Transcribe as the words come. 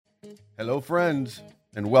Hello, friends,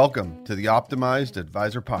 and welcome to the Optimized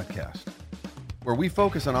Advisor Podcast, where we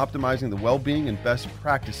focus on optimizing the well-being and best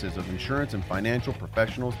practices of insurance and financial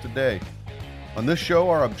professionals today. On this show,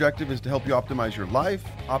 our objective is to help you optimize your life,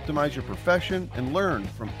 optimize your profession, and learn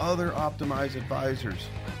from other optimized advisors.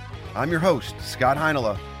 I'm your host, Scott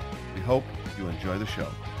Heinola. We hope you enjoy the show.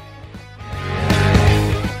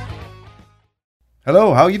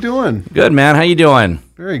 Hello, how you doing? Good, man. How you doing?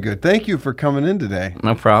 Very good. Thank you for coming in today.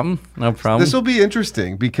 No problem. No problem. This will be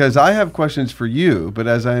interesting because I have questions for you, but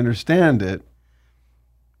as I understand it,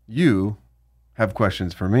 you have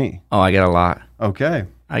questions for me. Oh, I got a lot. Okay.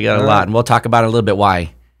 I got a lot, and we'll talk about it a little bit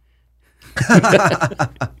why.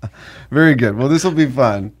 Very good. Well, this will be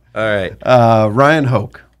fun. All right. Ryan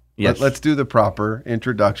Hoke. Yes. Let's do the proper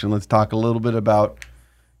introduction. Let's talk a little bit about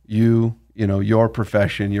you, your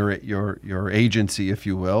profession, your agency, if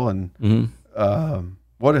you will, and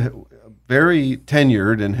what a very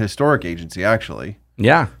tenured and historic agency, actually.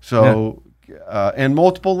 Yeah. So, and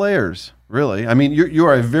multiple layers, really. I mean, you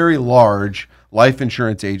are a very large life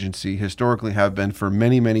insurance agency, historically have been for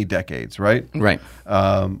many, many decades, right? Right.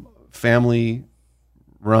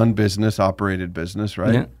 Family-run business, operated business,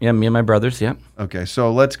 right? Yeah, me and my brothers, yeah. Okay,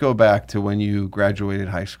 so let's go back to when you graduated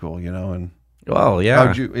high school, and well,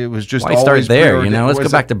 yeah. it was just Why always start there, Let's go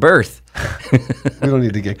was back to birth. We don't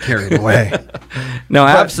need to get carried away. No,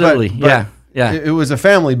 absolutely. But yeah. It was a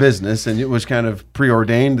family business, and it was kind of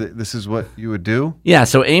preordained that this is what you would do? Yeah,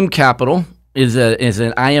 so AIM Capital is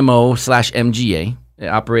an IMO/MGA. They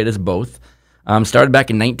operate as both. Started back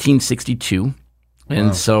in 1962.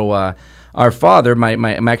 And so our father,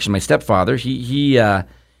 my stepfather, he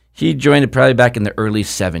joined it probably back in the early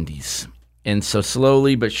 70s. And so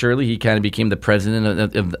slowly but surely, he kind of became the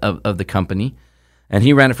president of the company. And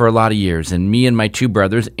he ran it for a lot of years. And me and my two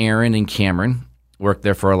brothers, Aaron and Cameron, worked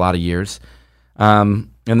there for a lot of years. And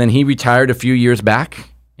then he retired a few years back.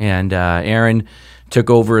 And Aaron took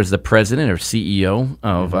over as the president or CEO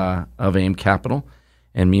of AIM Capital.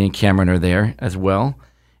 And me and Cameron are there as well.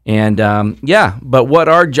 And but what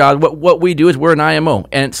our job, what we do is we're an IMO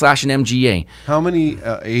and / an MGA. How many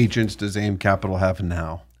agents does AIM Capital have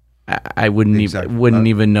now? I wouldn't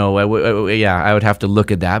even know. I would have to look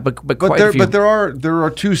at that. But quite a few. But there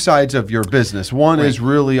are two sides of your business. One is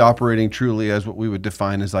really operating truly as what we would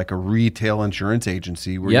define as like a retail insurance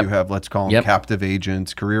agency, where you have, let's call them captive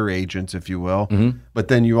agents, career agents, if you will. Mm-hmm. But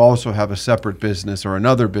then you also have a separate business or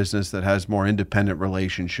another business that has more independent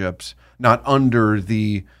relationships, not under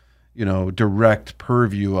the direct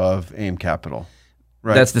purview of AIM Capital.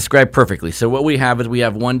 Right. That's described perfectly. So what we have is we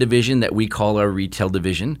have one division that we call our retail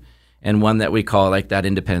division, and one that we call like that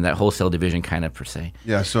independent, that wholesale division kind of per se.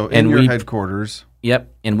 Yeah, so in your headquarters.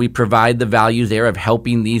 Yep, and we provide the value there of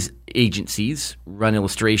helping these agencies run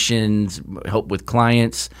illustrations, help with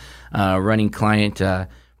clients, running client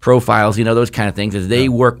profiles, those kind of things as they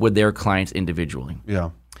work with their clients individually. Yeah.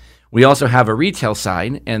 We also have a retail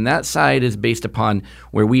side, and that side is based upon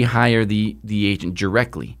where we hire the agent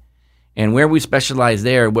directly. And where we specialize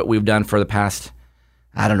there, what we've done for the past,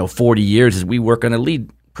 40 years is we work on a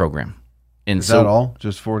lead program. And is that all?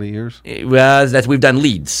 Just 40 years? Well, we've done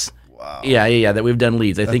leads. Wow. Yeah, that we've done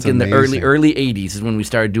leads. I think in the early 80s is when we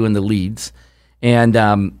started doing the leads. And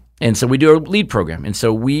so we do a lead program. And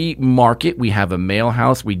so we market. We have a mail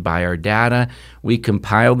house. We buy our data. We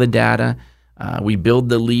compile the data. We build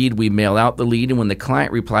the lead. We mail out the lead. And when the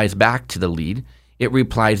client replies back to the lead, it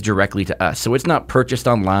replies directly to us. So it's not purchased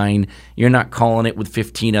online. You're not calling it with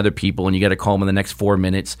 15 other people and you got to call them in the next 4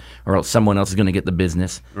 minutes or else someone else is going to get the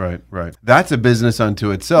business. Right. That's a business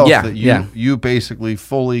unto itself that you basically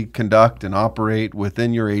fully conduct and operate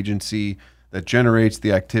within your agency that generates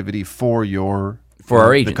the activity for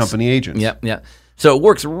our agents. The company agents. Yeah. So it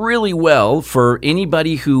works really well for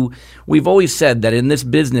anybody who, we've always said that in this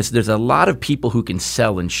business, there's a lot of people who can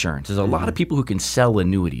sell insurance. There's a lot of people who can sell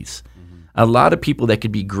annuities. A lot of people that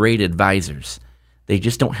could be great advisors. They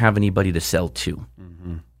just don't have anybody to sell to.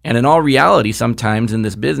 Mm-hmm. And in all reality, sometimes in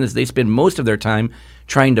this business, they spend most of their time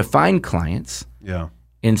trying to find clients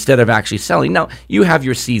instead of actually selling. Now, you have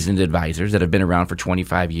your seasoned advisors that have been around for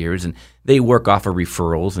 25 years, and they work off of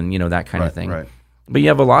referrals and that kind of thing. Right. But you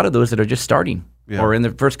have a lot of those that are just starting or in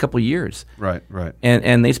the first couple of years. Right.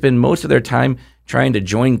 And they spend most of their time trying to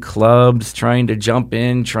join clubs, trying to jump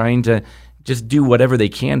in, trying to just do whatever they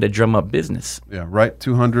can to drum up business. Yeah, right.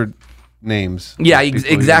 200 names. Yeah,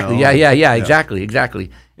 exactly. Yeah, exactly.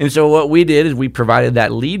 And so what we did is we provided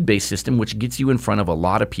that lead-based system, which gets you in front of a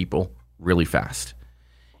lot of people really fast.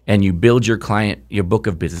 And you build your book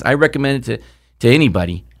of business. I recommend it to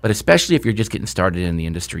anybody But especially if you're just getting started in the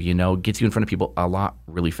industry, gets you in front of people a lot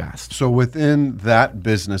really fast. So within that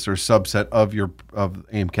business or subset of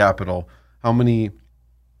AIM Capital, how many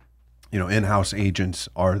in-house agents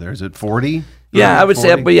are there? Is it 40? Yeah, I would 40?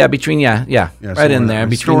 Say, but between right so in there,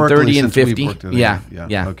 between 30 and 50. Yeah.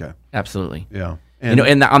 Okay. Absolutely. Yeah.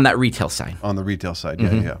 And on that retail side. On the retail side,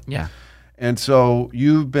 yeah. And so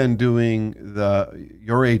you've been doing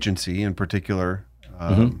your agency in particular.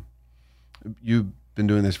 You've been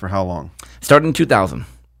doing this for how long? Started in 2000.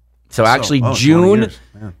 So actually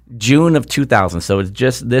June of 2000. So it's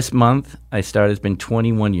just this month I started. It's been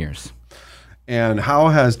 21 years. And how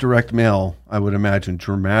has direct mail, I would imagine,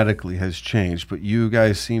 dramatically has changed? But you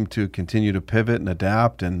guys seem to continue to pivot and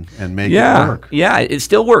adapt and make it work. Yeah, it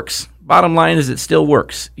still works. Bottom line is it still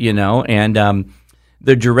works, and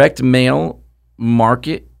the direct mail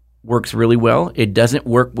market works really well. It doesn't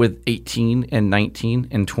work with 18 and 19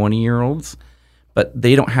 and 20-year-olds, but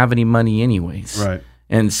they don't have any money anyways. Right.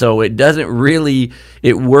 And so it doesn't really,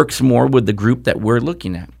 it works more with the group that we're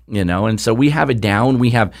looking at, and so we have it down.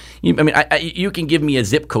 You can give me a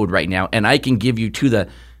zip code right now and I can give you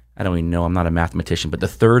I don't even know, I'm not a mathematician, but the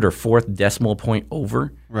third or fourth decimal point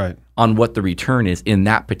over on what the return is in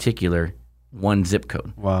that particular one zip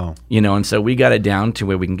code. Wow. And so we got it down to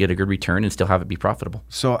where we can get a good return and still have it be profitable.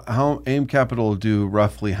 So how AIM Capital do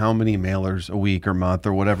roughly how many mailers a week or month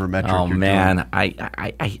or whatever metric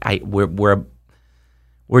you're doing?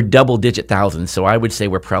 We're double-digit thousands, so I would say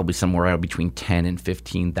we're probably somewhere out between 10 and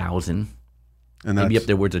 15,000, and maybe up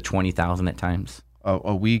there words of 20,000 at times.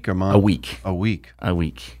 A week, a month? A week. A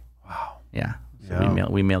week. Wow. Yeah. So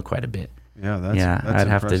we mail quite a bit. Yeah, that's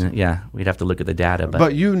impressive. We'd have to look at the data.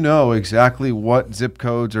 But you know exactly what zip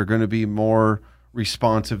codes are going to be more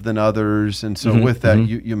responsive than others, and so with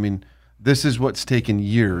that, this is what's taken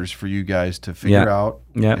years for you guys to figure out.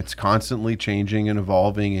 Yeah. It's constantly changing and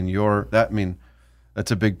evolving, and that's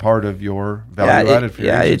a big part of your value added for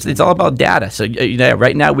your agency. It's all about data. So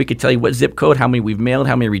right now we could tell you what zip code, how many we've mailed,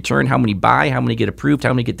 how many return, how many buy, how many get approved,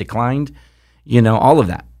 how many get declined, all of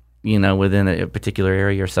that, within a particular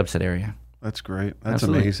area or subset area. That's great. That's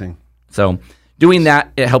Absolutely. Amazing. So doing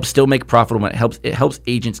that, it helps still make profitable. It helps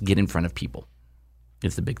agents get in front of people.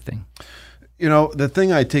 It's the big thing. The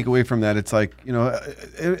thing I take away from that, it's like,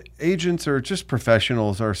 agents or just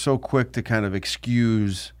professionals are so quick to kind of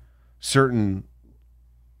excuse certain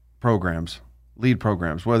lead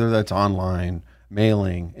programs, whether that's online,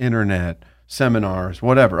 mailing, internet, seminars,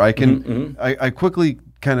 whatever. I can, I quickly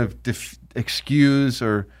kind of excuse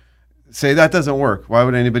or say that doesn't work. Why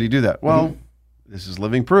would anybody do that? Well, this is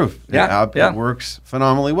living proof. It works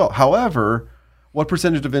phenomenally well. However, what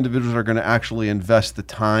percentage of individuals are going to actually invest the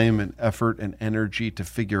time and effort and energy to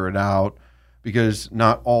figure it out? Because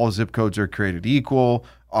not all zip codes are created equal.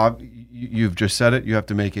 You've just said it. You have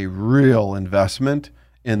to make a real investment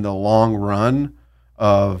in the long run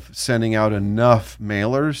of sending out enough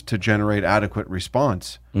mailers to generate adequate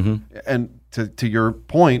response. And to your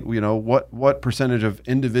point, what percentage of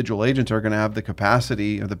individual agents are going to have the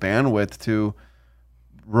capacity or the bandwidth to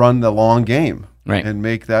run the long game and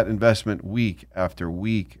make that investment week after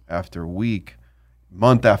week after week,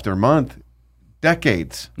 month after month,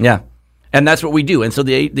 decades. Yeah. And that's what we do. And so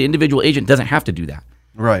the individual agent doesn't have to do that.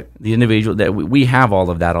 Right. The individual, that we have all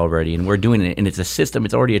of that already, and we're doing it. And it's a system.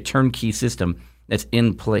 It's already a turnkey system that's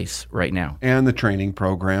in place right now. And the training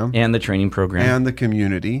program. And the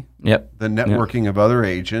community. Yep. The networking of other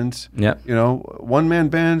agents. Yep. One-man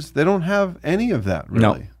bands, they don't have any of that,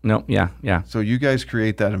 really. No. Yeah. So you guys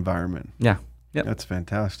create that environment. Yeah. Yep. That's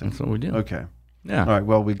fantastic. That's what we do. Okay. Yeah. All right.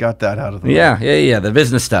 Well, we got that out of the way. Yeah. The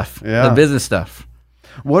business stuff. Yeah. The business stuff.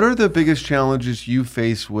 What are the biggest challenges you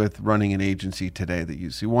face with running an agency today that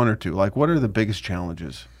you see? One or two? Like, what are the biggest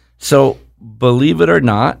challenges? So, believe it or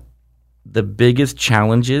not, the biggest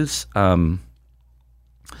challenges,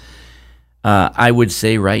 I would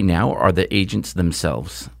say right now, are the agents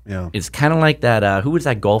themselves. Yeah. It's kind of like that, who was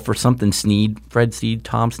that golfer, something Snead, Fred Snead,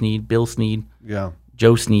 Tom Snead, Bill Snead? Yeah.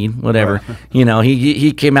 Joe Snead, whatever.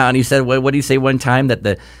 He came out and he said, what did he say one time?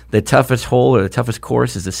 That the toughest hole or the toughest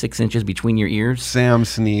course is the 6 inches between your ears? Sam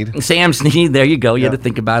Snead, there you go. You had to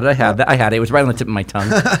think about it. I had it. It was right on the tip of my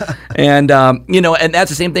tongue. And, and that's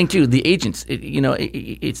the same thing too. The agents,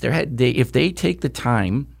 it's their head. If they take the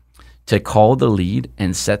time to call the lead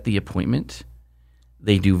and set the appointment,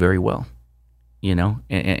 they do very well,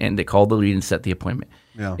 and they call the lead and set the appointment.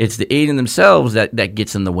 Yeah. It's the agent themselves that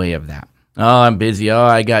gets in the way of that. Oh, I'm busy. Oh,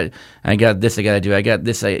 I got this I got to do. I got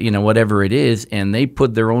this, whatever it is, and they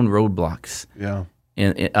put their own roadblocks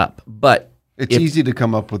up. But it's easy to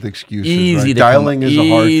come up with excuses. Dialing is a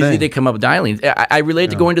hard thing. Easy to come up with dialing. I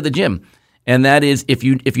relate to going to the gym. and that is if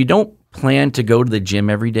you don't plan to go to the gym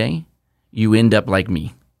every day, you end up like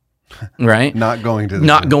me. Right? Not going to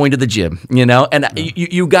the gym, and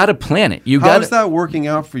you got to plan it. How's that working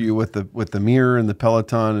out for you with the mirror and the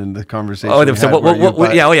Peloton and the conversation? We'll come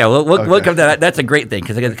to that. That's a great thing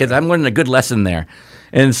because I'm learning a good lesson there.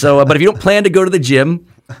 And so, but if you don't plan to go to the gym,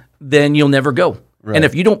 then you'll never go. Right. And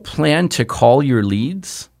if you don't plan to call your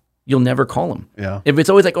leads, you'll never call them. Yeah. If it's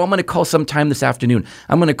always like, I'm going to call sometime this afternoon,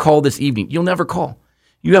 I'm going to call this evening, you'll never call.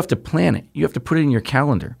 You have to plan it. You have to put it in your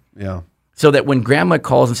calendar. Yeah. So that when grandma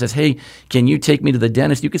calls and says, hey, can you take me to the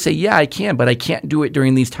dentist? You can say, yeah, I can, but I can't do it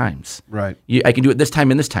during these times. Right. I can do it this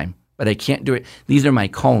time and this time, but I can't do it. These are my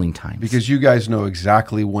calling times. Because you guys know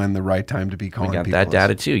exactly when the right time to be calling people. We got that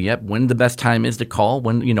data too. Yep. When the best time is to call,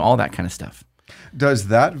 when, all that kind of stuff. Does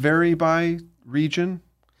that vary by region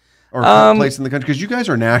or place in the country? Because you guys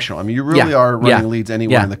are national. I mean, you really are running leads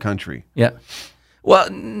anywhere in the country. Yeah.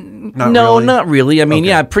 Well, not really. I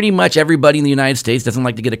mean, pretty much everybody in the United States doesn't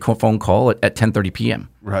like to get a phone call at 10:30 p.m.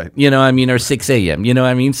 Right. Or 6 a.m. You know what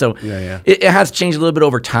I mean? So it has changed a little bit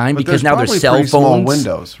over time because now there's cell phones. Small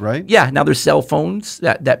windows, right? Yeah, now there's cell phones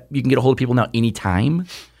that you can get a hold of people now anytime.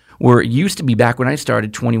 Where it used to be back when I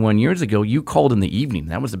started 21 years ago, you called in the evening.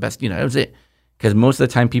 That was the best, that was it. Because most of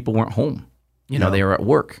the time people weren't home. They were at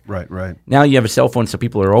work. Right. Now you have a cell phone, so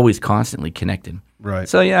people are always constantly connected. Right.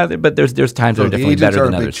 So but there's times that are definitely better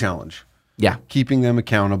than others. The agents are a big challenge. Yeah. Keeping them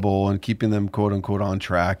accountable and keeping them quote unquote on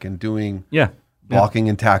track and doing blocking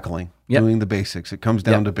and tackling, doing the basics. It comes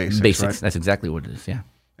down to basics. Basics. Right? That's exactly what it is. Yeah.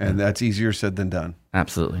 And that's easier said than done.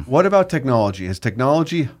 Absolutely. What about technology? Has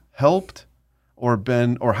technology helped or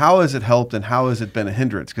how has it helped and how has it been a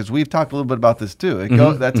hindrance? Because we've talked a little bit about this too.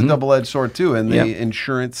 That's a double-edged sword too in the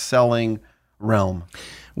insurance selling realm.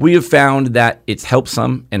 We have found that it's helped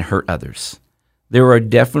some and hurt others. There are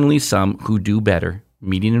definitely some who do better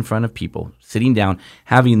meeting in front of people, sitting down,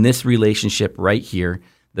 having this relationship right here,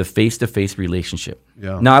 the face-to-face relationship.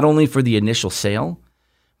 Yeah. Not only for the initial sale,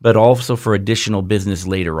 but also for additional business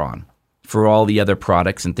later on, for all the other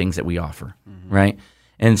products and things that we offer, right?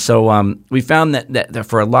 And so we found that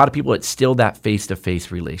for a lot of people, it's still that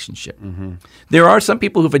face-to-face relationship. Mm-hmm. There are some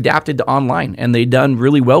people who've adapted to online, and they've done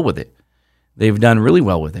really well with it. You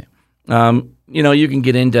can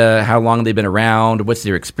get into how long they've been around, what's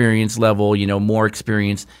their experience level, more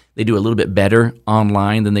experience. They do a little bit better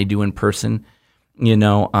online than they do in person,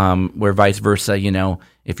 where vice versa,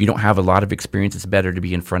 if you don't have a lot of experience, it's better to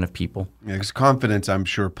be in front of people. Yeah, because confidence, I'm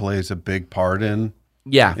sure, plays a big part in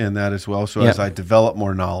that as well. So as I develop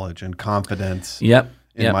more knowledge and confidence in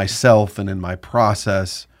myself and in my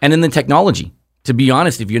process. And in the technology. To be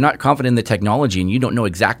honest, if you're not confident in the technology and you don't know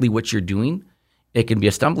exactly what you're doing, it can be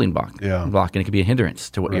a stumbling block. Yeah. And it can be a hindrance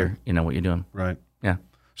to what you're doing. Right. Yeah.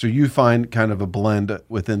 So you find kind of a blend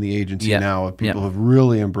within the agency now of people who have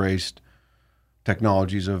really embraced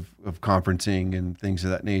technologies of conferencing and things of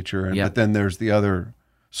that nature. But then there's the other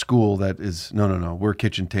school that is, no, we're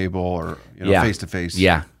kitchen table or face-to-face.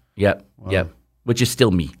 Yeah. Yep. Wow. Yep. Which is still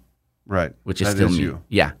me. Right. Which is that still is me. You.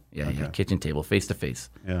 Yeah. Yeah. Kitchen table, face-to-face.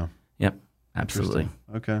 Yeah. Yep. Absolutely.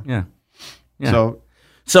 Okay. Yeah.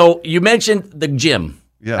 So you mentioned the gym.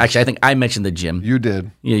 Yes. Actually, I think I mentioned the gym. You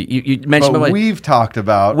did. You mentioned. But we've talked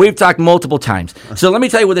multiple times. So let me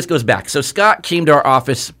tell you where this goes back. So Scott came to our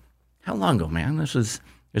office. How long ago, man? It was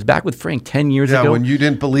back with Frank 10 years ago. Yeah, when you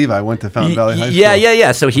didn't believe I went to Fountain Valley High School.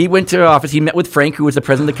 Yeah. So he went to our office. He met with Frank, who was the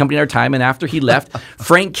president of the company at our time. And after he left,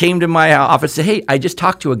 Frank came to my office and said, hey, I just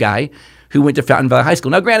talked to a guy who went to Fountain Valley High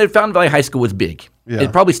School. Now, granted, Fountain Valley High School was big. Yeah.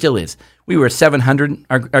 It probably still is. We were 700,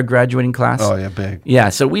 our graduating class. Oh, yeah, big. Yeah,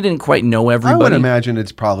 so we didn't quite know everybody. I would imagine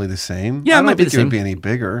it's probably the same. Yeah, it might be the same. I don't think it would be any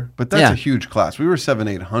bigger, but that's a huge class. We were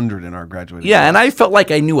 700-800 in our graduating class. Yeah, and I felt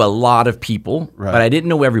like I knew a lot of people, but I didn't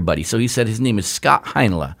know everybody. So he said his name is Scott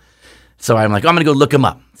Heinle. So I'm like, I'm going to go look him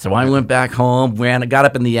up. So I went back home, got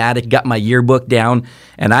up in the attic, got my yearbook down,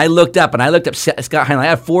 and I looked up Scott Heinle. I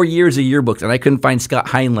have 4 years of yearbooks, and I couldn't find Scott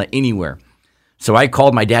Heinle anywhere. So I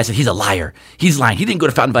called my dad and said, he's a liar. He's lying. He didn't go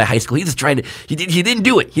to Fountain Valley High School. He didn't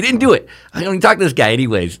do it. He didn't do it. I only talked to this guy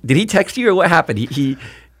anyways. Did he text you or what happened? You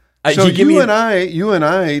and I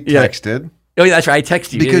texted. Oh, yeah, that's right. I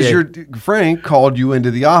texted you. Because Frank called you into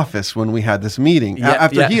the office when we had this meeting.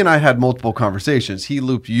 After he and I had multiple conversations, he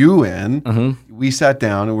looped you in. Mm-hmm. We sat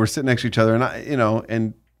down and we're sitting next to each other,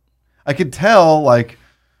 and I could tell, like,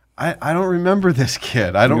 I don't remember this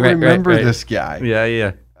kid. I don't remember this guy.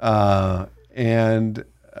 Yeah.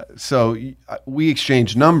 So we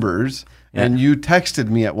exchanged numbers, and you texted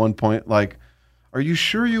me at one point, like, are you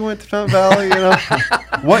sure you went to Fountain Valley?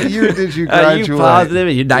 What year did you graduate? Are you positive?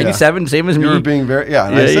 You're 97, same as me. You were being very,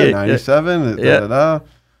 and I said 97.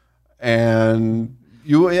 And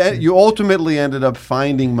you ultimately ended up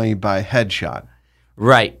finding me by headshot.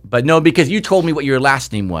 Right. But no, because you told me what your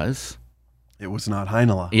last name was. It was not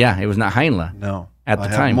Heinela. Yeah, it was not Heinela. No. At the I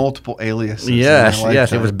time. have multiple aliases.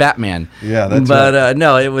 Yes, it was Batman. Yeah, that's but, right.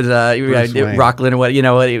 No, it was Rockland or what,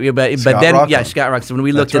 but then, Rockland. yeah, Scott Rockland. So when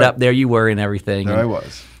we looked it up, there you were and everything. There I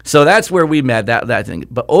was. So that's where we met, that thing.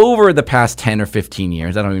 But over the past 10 or 15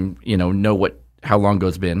 years, I don't even, know how long ago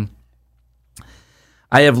it's been,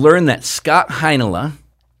 I have learned that Scott Heinela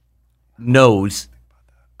knows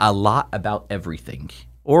a lot about everything,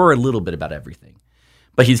 or a little bit about everything.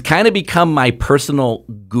 But he's kind of become my personal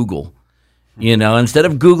Google. Instead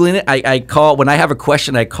of Googling it, I call, when I have a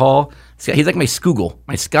question, I call, he's like my Scoogle,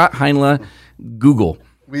 my Scott Heinela Google.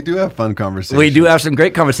 We do have fun conversations. We do have some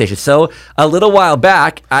great conversations. So a little while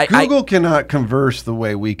back, Google cannot converse the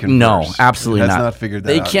way we converse. No, absolutely it has not. not figured that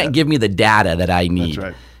they out can't yet. give me the data that I need.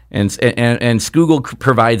 That's right. And Scoogle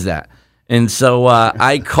provides that. And so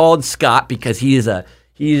I called Scott because he is a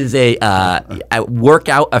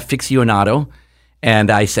workout aficionado.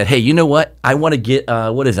 And I said, hey, you know what? I want to get,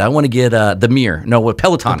 I want to get the Mirror. No,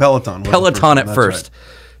 Peloton. The Peloton. Peloton at first. Right.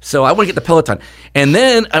 So I want to get the Peloton. And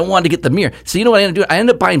then I wanted to get the Mirror. So you know what I ended up doing? I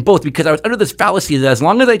ended up buying both because I was under this fallacy that as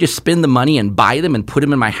long as I just spend the money and buy them and put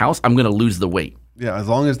them in my house, I'm going to lose the weight. Yeah, as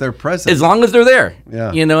long as they're present. As long as they're there.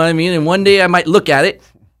 Yeah. You know what I mean? And one day I might look at it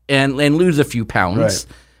and lose a few pounds. Right.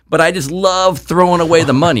 But I just love throwing away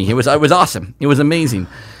the money. It was awesome. It was amazing.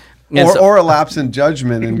 Or a lapse in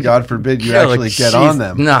judgment, and God forbid you actually get on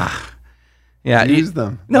them. Nah. Yeah. Use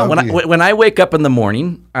them. No, when I wake up in the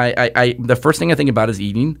morning, I the first thing I think about is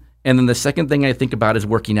eating, and then the second thing I think about is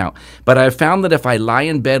working out. But I've found that if I lie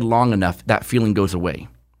in bed long enough, that feeling goes away.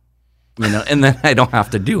 And then I don't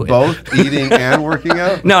have to do it. Both eating and working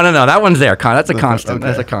out? No. That one's there. That's a constant. Okay.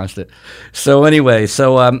 That's a constant. So anyway,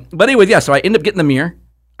 so I end up getting the Mirror.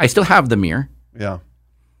 I still have the Mirror. Yeah.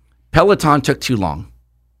 Peloton took too long.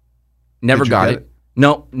 Never got it.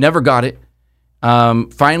 No, never got it.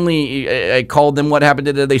 Finally, I called them. What happened?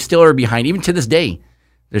 They still are behind. Even to this day,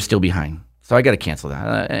 they're still behind. So I got to cancel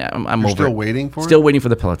that. I'm over. Still waiting for it? Still waiting for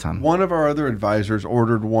the Peloton. One of our other advisors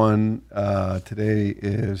ordered one. Today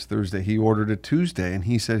is Thursday. He ordered it Tuesday, and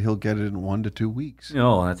he said he'll get it in 1 to 2 weeks.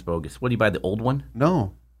 No, that's bogus. What, do you buy, the old one?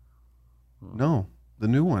 No, the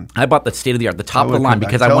new one. I bought the state of the art, the top of the line,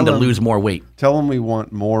 because I wanted to lose more weight. Tell them we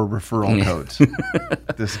want more referral codes,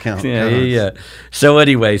 discount. Yeah. So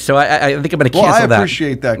anyway, I think I'm going to cancel that. Well, I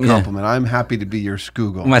appreciate that compliment. I'm happy to be your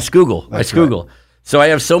Scoogle. My Scoogle. Right. So I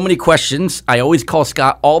have so many questions. I always call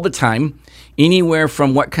Scott all the time, anywhere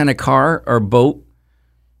from what kind of car or boat,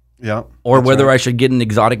 or whether I should get an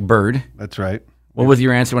exotic bird. That's right. What was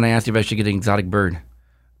your answer when I asked you if I should get an exotic bird?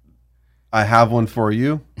 I have one for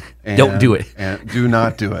you. And, don't do it. And do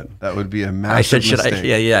not do it. That would be a massive mistake.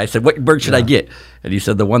 I said, what bird should I get? And you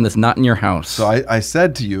said the one that's not in your house. So I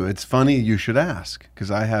said to you, it's funny you should ask,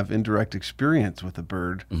 because I have indirect experience with a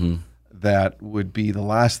bird that would be the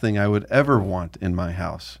last thing I would ever want in my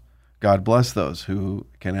house. God bless those who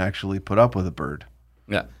can actually put up with a bird.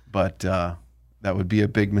 Yeah. But that would be a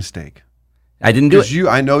big mistake. I didn't do it.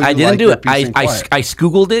 I didn't do it. I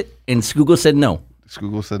Scoogled it, and Scoogle said no.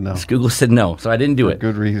 Scoogle said no. Scoogle said no, so I didn't do it.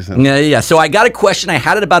 Good reason. Yeah. So I got a question. I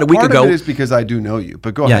had it about a week ago. Part of it is because I do know you,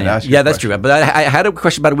 but go ahead. Ask that's true. But I had a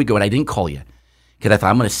question about a week ago, and I didn't call you because I thought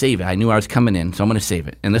I'm going to save it. I knew I was coming in, so I'm going to save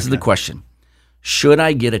it. And this is the question: should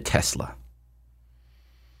I get a Tesla?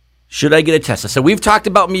 Should I get a Tesla? So we've talked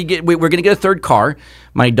about we're going to get a third car.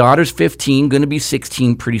 My daughter's 15, going to be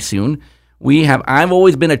 16 pretty soon. I've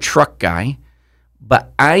always been a truck guy.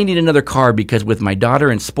 But I need another car because with my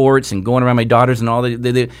daughter and sports and going around my daughters and all,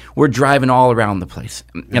 we're driving all around the place.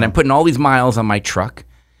 And I'm putting all these miles on my truck,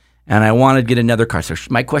 and I want to get another car. So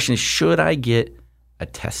my question is, should I get a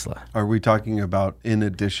Tesla? Are we talking about in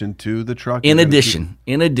addition to the truck? In addition.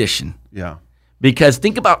 Yeah. Because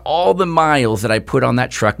think about all the miles that I put on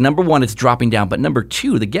that truck. Number one, it's dropping down. But number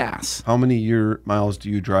two, the gas. How many miles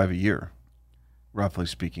do you drive a year? Roughly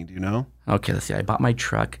speaking, do you know? Okay, let's see. I bought my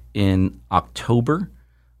truck in October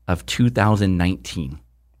of 2019.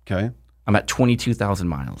 Okay. I'm at 22,000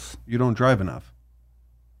 miles. You don't drive enough.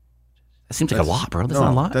 That seems like a lot, bro. That's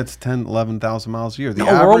not a lot. That's 10, 11,000 miles a year.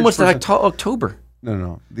 We're almost at October.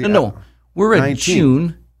 No. We're 19. at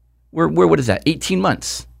June. We're what is that? 18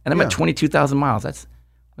 months. And I'm at 22,000 miles. That's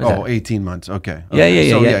 18 months. Okay.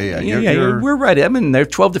 Yeah. We're right. I'm in there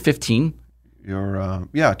 12 to 15. You're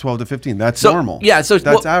 12 to 15. That's normal. Yeah, so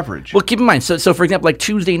that's average. Well, keep in mind. So for example, like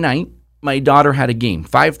Tuesday night, my daughter had a game,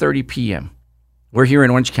 5:30 p.m. We're here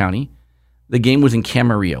in Orange County. The game was in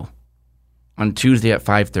Camarillo on Tuesday at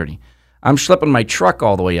 5:30. I'm schlepping my truck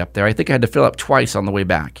all the way up there. I think I had to fill up twice on the way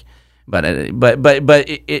back. But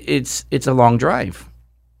it's a long drive.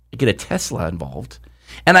 I get a Tesla involved,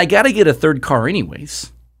 and I got to get a third car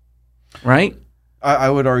anyways, right? I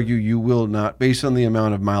would argue you will not, based on the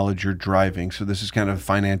amount of mileage you're driving. So this is kind of a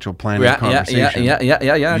financial planning conversation.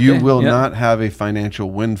 Yeah. You will not have a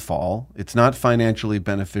financial windfall. It's not financially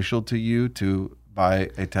beneficial to you to buy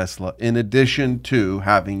a Tesla in addition to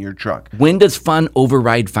having your truck. When does fun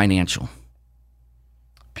override financial?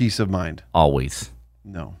 Peace of mind. Always.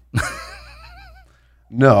 No.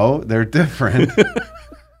 No, they're different.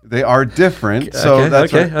 They are different. So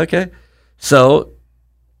that's okay. So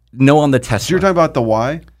no on the Tesla. So you're talking about the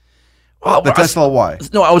Y? Oh, the Tesla Y.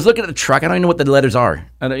 No, I was looking at the truck. I don't even know what the letters are.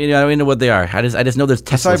 I don't even know what they are. I just know there's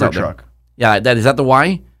Teslas out there. Cybertruck. Yeah, is that the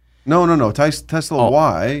Y? No. Tesla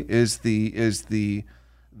Y is the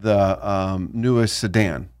newest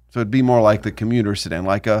sedan. So it'd be more like the commuter sedan,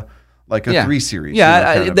 like a 3 Series.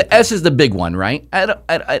 Yeah, the S is the big one, right? S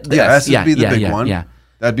would be the big one. Yeah.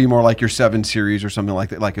 That'd be more like your 7 Series or something like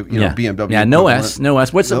that, like a BMW. Yeah, no S.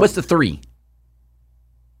 What's the 3?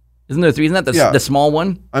 Isn't there a 3? Isn't that the small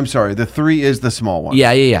one? I'm sorry, the 3 is the small one.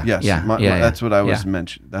 Yeah. Yes, yeah. That's what I was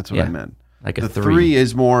mentioning. That's what I meant. Like a the 3. 3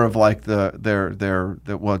 is more of like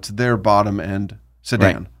it's their bottom end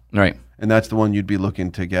sedan. Right. And that's the one you'd be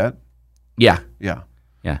looking to get. Yeah. Yeah.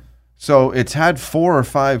 Yeah. So it's had 4 or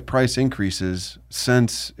 5 price increases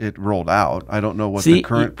since it rolled out. I don't know what the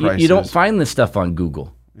current price is. You don't find this stuff on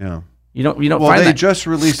Google. Yeah. You don't find that. Well, they just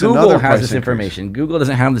released Google another has price this increase. information. Google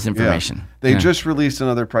doesn't have this information. Yeah. They just released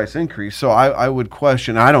another price increase. So I would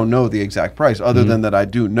question, I don't know the exact price, other than that I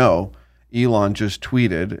do know Elon just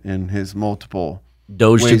tweeted in his multiple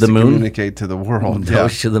Doge ways to the moon. Communicate to the world.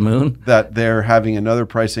 Doge to the moon. That they're having another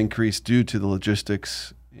price increase due to the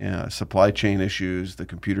logistics, supply chain issues, the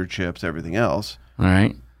computer chips, everything else. All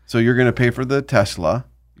right. So you're going to pay for the Tesla.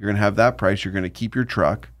 You're going to have that price. You're going to keep your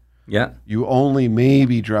truck. Yeah. You only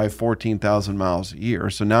maybe drive 14,000 miles a year.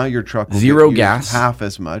 So now your truck will Zero get gas. used half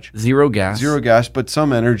as much. Zero gas, but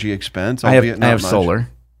some energy expense, I albeit not have much. solar.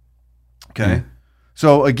 Okay. Yeah.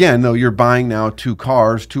 So again, though, you're buying now 2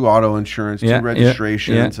 cars, 2 auto insurance, 2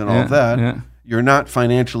 registrations, and all of that. Yeah. You're not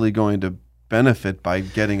financially going to benefit by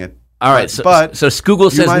getting it. All right. So Google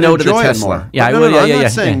you says might no to the enjoy it Tesla. more. Yeah, I'm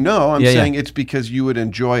not saying no. I'm saying it's because you would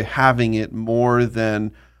enjoy having it more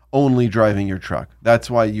than only driving your truck. That's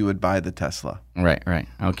why you would buy the Tesla. Right.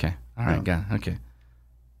 Okay. All right. Got it. Okay.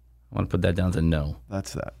 I want to put that down as a no.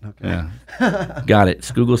 That's that. Okay. Yeah. Got it.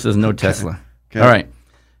 So Google says no Tesla. Okay. All right.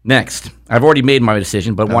 Next. I've already made my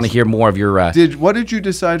decision, but want to hear more of your... What did you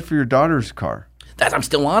decide for your daughter's car? I'm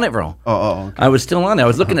still on it, bro. Okay. I was still on it. I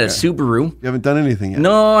was looking at a Subaru. You haven't done anything yet?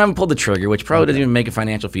 No, I haven't pulled the trigger, which probably doesn't even make it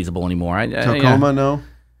financial feasible anymore. Tacoma, no?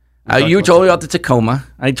 You told me about the Tacoma.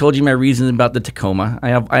 I told you my reasons about the Tacoma.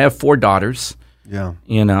 I have 4 daughters. Yeah.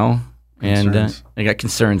 And I got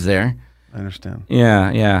concerns there. I understand.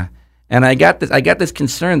 Yeah. And I got this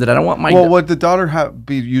concern that I don't want my... Well, would the daughter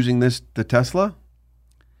be using the Tesla?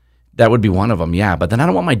 That would be one of them, yeah. But then I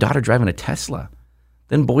don't want my daughter driving a Tesla.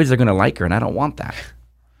 Then boys are going to like her, and I don't want that.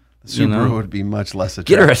 The Subaru would be much less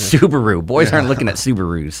attractive. Get her a Subaru. Boys aren't looking at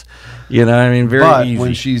Subarus. You know what I mean? But easy.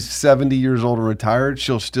 When she's 70 years old and retired,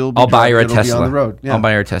 she'll still be I'll buy her a Tesla. Be on the road. Yeah. I'll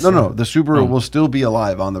buy her a Tesla. No, the Subaru will still be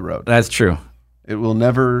alive on the road. That's true. It will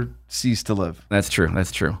never cease to live. That's true.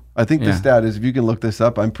 I think the stat is, if you can look this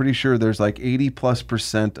up, I'm pretty sure there's like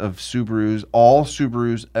 80+% of Subarus, all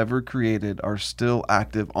Subarus ever created, are still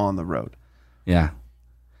active on the road. Yeah.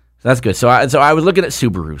 So that's good. So I was looking at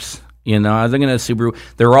Subarus. I was looking at a Subaru.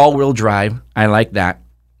 They're all-wheel drive. I like that.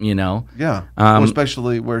 Yeah.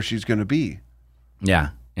 Especially where she's going to be. Yeah.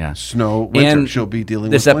 Snow, winter. And she'll be dealing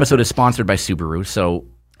with this episode winter. is sponsored by Subaru, so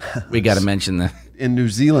we got to mention that. In New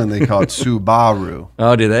Zealand, they call it Subaru.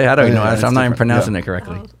 Oh, do they? I don't know. I'm not even different. pronouncing it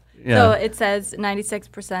correctly. So it says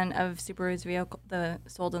 96% of Subarus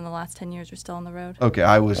sold in the last 10 years are still on the road. Okay,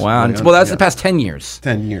 I was... Wow. Well, that's the past 10 years.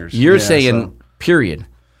 10 years. You're saying, period.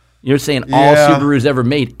 You're saying all Subarus ever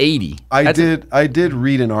made 80. I did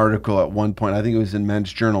read an article at one point. I think it was in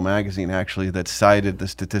Men's Journal magazine, actually, that cited the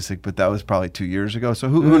statistic, but that was probably 2 years ago. So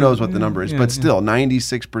who knows what the number is? But still,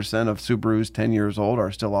 96% of Subarus 10 years old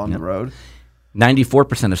are still on the road.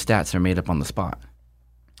 94% of stats are made up on the spot.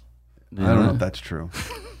 I don't know if that's true.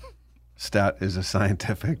 Stat is a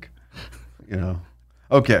scientific,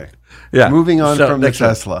 Okay. Yeah. Moving on from the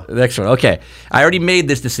Tesla. Next one. Okay. I already made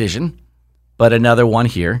this decision, but another one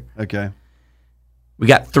here. Okay. We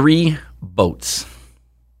got 3 boats.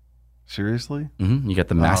 Seriously? You got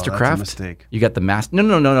the That's Mastercraft. a mistake. You got the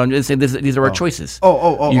No. I'm just saying these are our choices.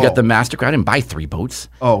 You got the Mastercraft. I didn't buy 3 boats.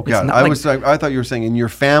 Oh, It's God. not I thought you were saying in your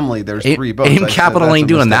family there's 3 boats. AIM I said Capital that's ain't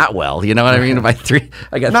a doing mistake. that well. You know what I mean? If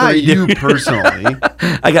I got Not 3. you personally.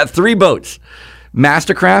 I got 3 boats: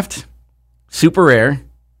 Mastercraft, Super Air,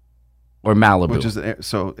 or Malibu. Which is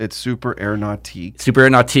so it's Super Aeronautique. Super Air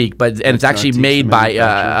Nautique, but it's actually Nautique's made by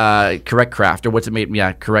manufacturer. Correct Craft, or what's it made?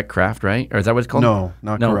 Yeah, Correct Craft, right? Or is that what it's called? No,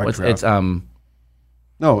 not Correct it's, Craft. it's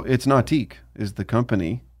No, it's Nautique is the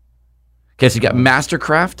company. Okay, so you got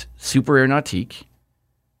Mastercraft, Super Air Nautique,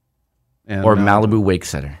 And or Malibu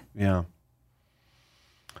Wakesetter. Yeah.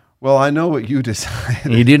 Well, I know what you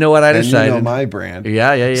decided. You do know what I and decided. you know my brand.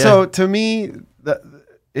 Yeah. So to me,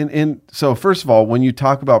 so first of all, when you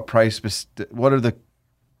talk about price, what are the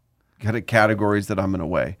kind of categories that I'm going to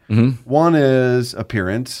weigh? Mm-hmm. One is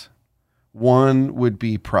appearance. One would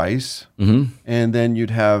be price, and then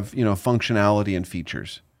you'd have functionality and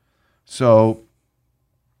features. So,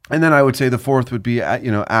 and then I would say the fourth would be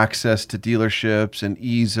access to dealerships and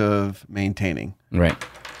ease of maintaining. Right.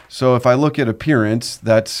 So if I look at appearance,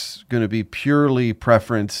 that's going to be purely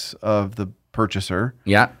preference of the purchaser.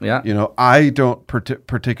 Yeah. I don't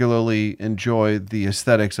particularly enjoy the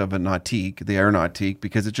aesthetics of a Nautique, the Air Nautique,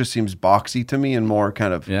 because it just seems boxy to me and more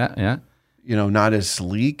kind of not as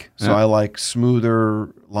sleek. So I like smoother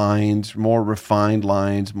lines, more refined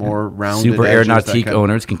lines, more rounded Super edges, Aeronautique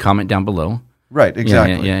owners can comment down below. Right,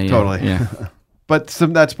 exactly. Yeah, totally. Yeah. But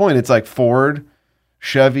that's the point. It's like Ford,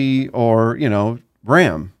 Chevy, or,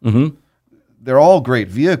 Ram. Mm-hmm. They're all great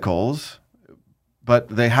vehicles, but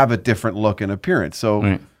they have a different look and appearance.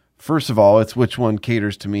 So first of all, it's which one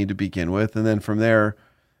caters to me to begin with. And then from there,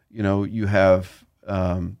 you have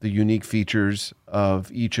the unique features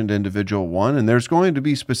of each and individual one. And there's going to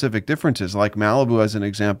be specific differences. Like Malibu, as an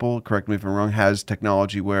example, correct me if I'm wrong, has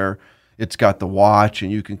technology where it's got the watch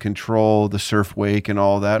and you can control the surf wake and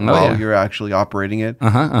all that while you're actually operating it.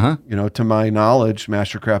 To my knowledge,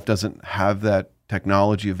 Mastercraft doesn't have that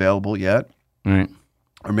technology available yet. Right.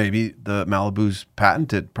 Or maybe the Malibu's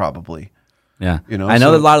patented, probably. Yeah. I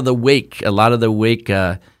know a lot of the wake,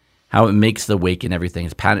 how it makes the wake and everything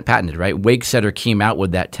is patented, right? Wakesetter came out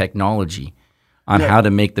with that technology on how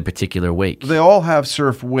to make the particular wake. They all have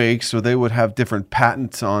surf wakes, so they would have different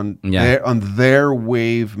patents on their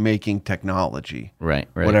wave making technology. Right.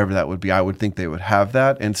 Whatever that would be. I would think they would have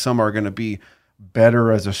that. And some are going to be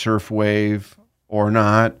better as a surf wave or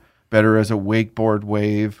not, better as a wakeboard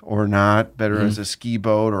wave or not, better as a ski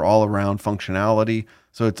boat or all around functionality.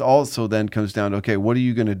 So it's also then comes down to, okay, what are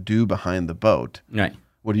you going to do behind the boat? Right.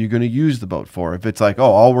 What are you going to use the boat for? If it's like,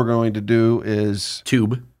 all we're going to do is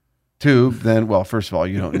tube, then first of all,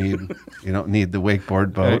 you don't need the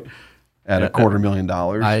wakeboard boat at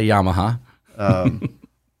 $250,000. Yamaha.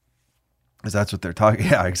 Because that's what they're talking.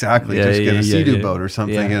 Yeah, exactly. Just get a Sea-Doo boat or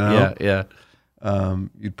something. Yeah.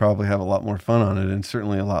 You'd probably have a lot more fun on it, and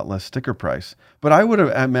certainly a lot less sticker price. But I would have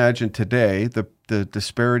imagined today the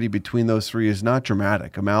disparity between those three is not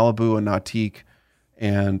dramatic. A Malibu, a Nautique,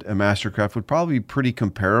 and a Mastercraft would probably be pretty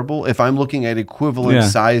comparable if I'm looking at equivalent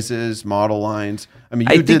sizes, model lines. I mean,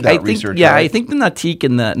 you did that research. Yeah, right? I think the Nautique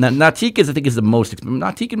and the Nautique is the most.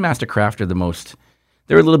 Nautique and Mastercraft are the most.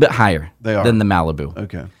 They're a little bit higher than the Malibu.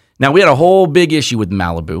 Okay. Now we had a whole big issue with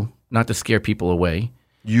Malibu, not to scare people away.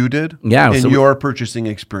 You did? Yeah. In your purchasing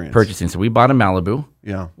experience. So we bought a Malibu.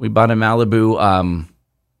 Yeah. We bought a Malibu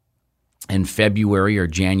in February or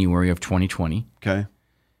January of 2020. Okay.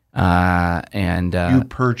 And you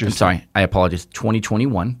purchased. I'm sorry, I apologize.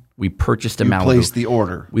 2021, we purchased a Malibu. You placed the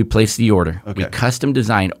order. We placed the order. Okay. We custom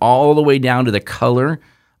designed all the way down to the color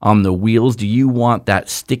on the wheels. Do you want that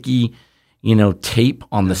sticky, tape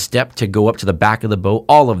on the step to go up to the back of the boat?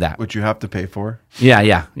 All of that. Which you have to pay for.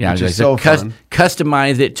 Yeah. Which is so fun.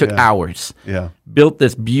 Customized it. Took hours. Yeah. Built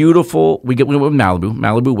this beautiful. We went with Malibu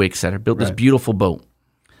Wakesetter. Built this beautiful boat.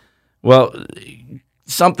 Well,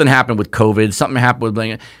 something happened with COVID. Something happened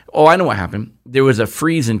with I know what happened. There was a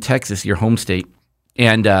freeze in Texas, your home state,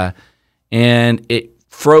 and it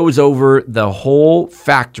froze over the whole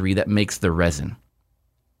factory that makes the resin.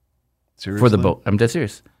 Seriously? For the boat. I'm dead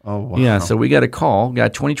serious. Oh, wow. Yeah, so we got a call. We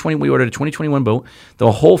ordered a 2021 boat.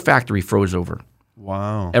 The whole factory froze over.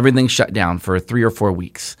 Wow. Everything shut down for 3 or 4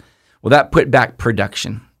 weeks. Well, that put back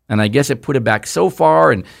production. And I guess it put it back so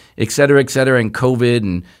far, and et cetera, and COVID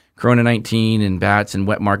and Corona-19 and bats and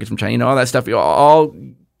wet markets from China, all that stuff all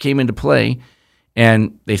came into play,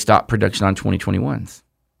 and they stopped production on 2021s.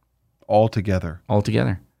 Altogether.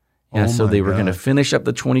 Yeah, so they were going to finish up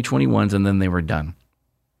the 2021s, and then they were done.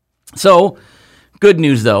 So, good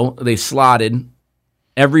news, though, they slotted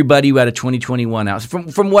Everybody who had a 2021 out,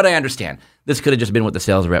 from what I understand, this could have just been what the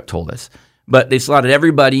sales rep told us, but they slotted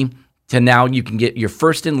everybody to now you can get your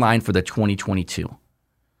first in line for the 2022.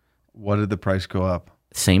 What did the price go up?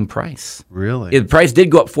 Same price. Really? The price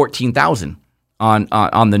did go up $14,000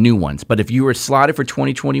 on the new ones, but if you were slotted for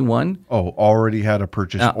 2021, already had a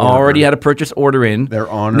purchase order. Already had a purchase order in. They're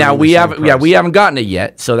honoring now we the same have price. we haven't gotten it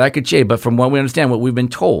yet, so that could change. But from what we understand, what we've been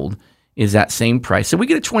told is that same price. So we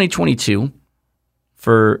get a 2022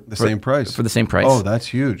 for the same price. For the same price. Oh, that's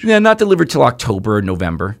huge. Yeah, not delivered till October or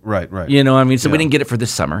November. Right. You know what I mean? So we didn't get it for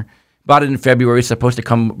this summer. Bought it in February. It's supposed to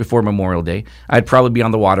come before Memorial Day. I'd probably be on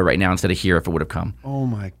the water right now instead of here if it would have come. Oh,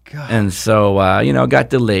 my God. And so, it got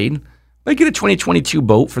delayed. I get a 2022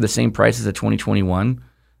 boat for the same price as a 2021.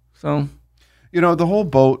 So, the whole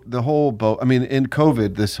boat, I mean, in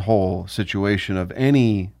COVID, this whole situation of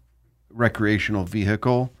any recreational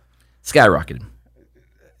vehicle skyrocketed.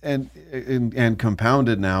 And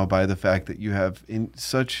compounded now by the fact that you have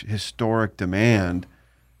such historic demand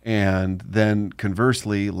and then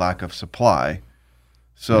conversely lack of supply.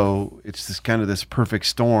 So it's this perfect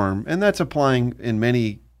storm, and that's applying in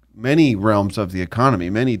many realms of the economy,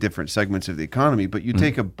 many different segments of the economy. But you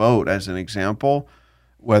take a boat as an example,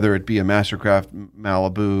 whether it be a Mastercraft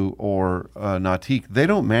Malibu or a Nautique, they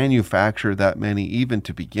don't manufacture that many even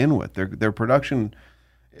to begin with. Their production,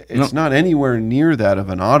 it's not anywhere near that of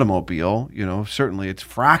an automobile. Certainly it's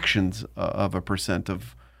fractions of a percent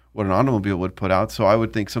of what an automobile would put out. So I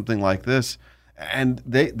would think something like this, and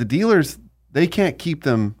the dealers, they can't keep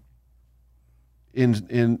them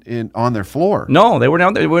in on their floor. No, they were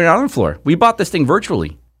not on the floor. We bought this thing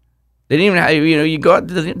virtually. They didn't even have, you go out,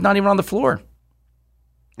 not even on the floor.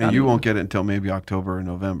 And you won't get it until maybe October or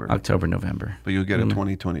November. October, November. But you'll get it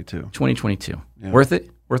 2022. 2022. Yeah. Worth it?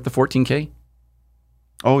 Worth the $14K?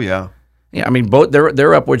 Oh, yeah. Yeah, I mean, both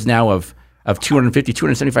they're upwards now of 250,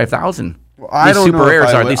 275,000. Well, I don't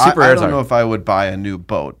know if I would buy a new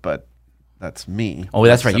boat, but that's me. Oh,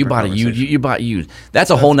 that's right. You bought you bought used. That's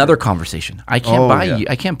a whole nother conversation. I can't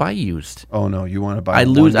I can't buy used. Oh no, you want to buy?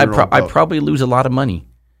 I probably lose a lot of money.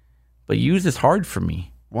 But used is hard for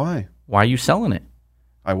me. Why? Why are you selling it?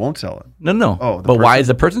 I won't sell it. No. Oh, but why is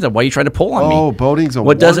the person? Why are you trying to pull on me? Oh, boating's a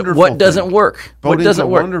what doesn't work? Boating's what doesn't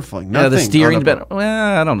work? Wonderful thing. The steering's better.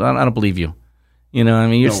 Well, I don't believe you. You know, what I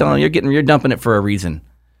mean, you're dumping it for a reason.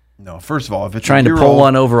 No, first of all, if it's trying to pull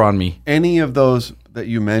one over on me, any of those that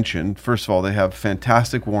you mentioned, first of all, they have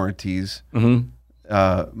fantastic warranties.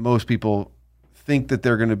 Mm-hmm. Most people think that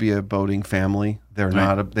they're going to be a boating family. They're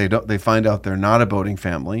not. They find out they're not a boating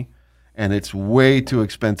family, and it's way too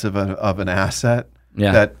expensive of an asset.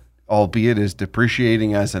 Yeah. That, albeit, is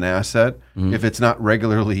depreciating as an asset if it's not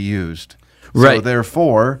regularly used. Right. So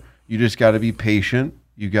therefore, you just got to be patient.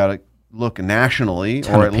 You got to look nationally,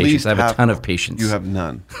 or at least I have a ton of patience. You have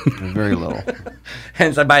none. Very little.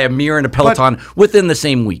 Hence, I buy a mirror and a Peloton within the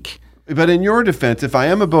same week. But in your defense, if I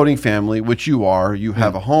am a boating family, which you are, you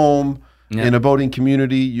have a home in a boating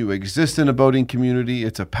community, you exist in a boating community,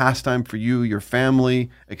 it's a pastime for you, your family,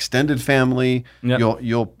 extended family. Yep.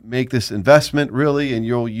 You'll make this investment, really, and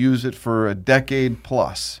you'll use it for a decade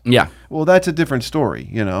plus. Yeah. Well, that's a different story,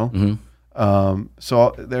 Mm-hmm.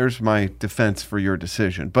 So there's my defense for your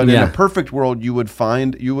decision. But in a perfect world, you would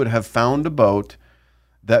have found a boat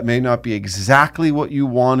that may not be exactly what you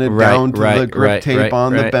wanted, down to the grip tape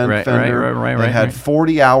on the bent fender. That had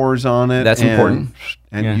 40 hours on it. That's important.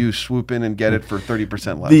 And you swoop in and get it for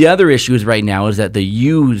 30% less. The other issue is right now is that the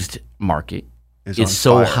used market is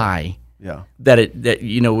so high. Yeah. That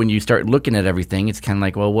when you start looking at everything, it's kind of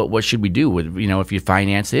like, well, what should we do? If you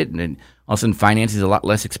finance it, and then all of a sudden finance is a lot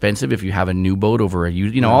less expensive if you have a new boat over a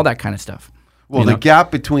used, all that kind of stuff. Well, the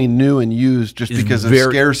gap between new and used, just because of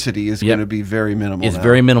scarcity, is going to be very minimal. It's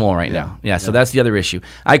very minimal right now. Yeah. So that's the other issue.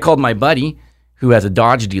 I called my buddy who has a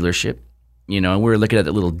Dodge dealership, and we were looking at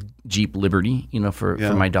that little Jeep Liberty, for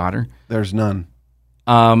my daughter. There's none.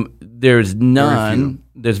 There's none.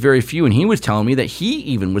 There's very few. And he was telling me that he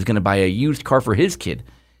even was going to buy a used car for his kid.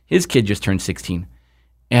 His kid just turned 16.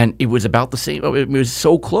 And it was about the same. It was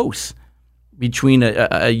so close between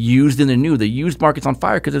a used and a new. The used market's on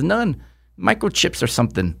fire because there's none. Microchips or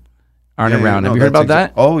something aren't around. Have you heard about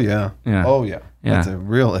that? Oh, yeah. Yeah. Oh, yeah. That's a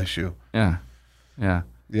real issue. Yeah. Yeah.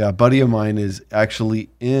 Yeah. A buddy of mine is actually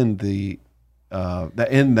in that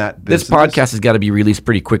business. This podcast has got to be released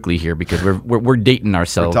pretty quickly here because we're dating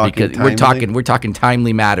ourselves we're talking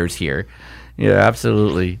timely matters here. Yeah,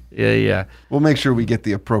 absolutely. Yeah. We'll make sure we get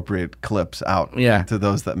the appropriate clips out to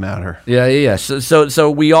those that matter. Yeah. So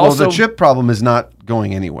we also the chip problem is not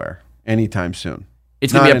going anywhere anytime soon.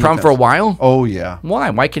 It's going to be a problem for a while? Oh, yeah. Why?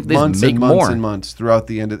 Why can't they months make and months more? and months throughout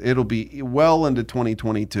the end. It'll be well into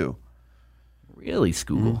 2022. Really,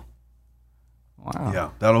 Scoogle? Wow. Yeah,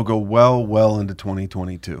 that'll go well into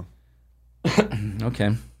 2022.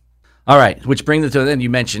 Okay. All right. Which brings us to then you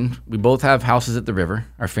mentioned we both have houses at the river.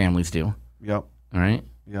 Our families do. Yep. All right.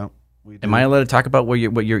 Yep. We do. Am I allowed to talk about what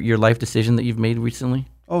your life decision that you've made recently?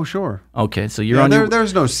 Oh, sure. Okay. So you're on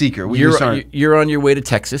there's no secret. You're on your way to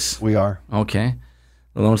Texas. We are. Okay.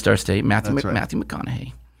 The Lone Star State. Matthew That's right. Matthew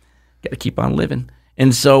McConaughey. Got to keep on living.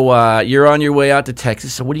 And so you're on your way out to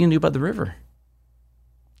Texas. So what are you going to do about the river?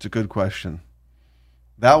 It's a good question.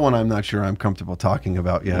 That one I'm not sure I'm comfortable talking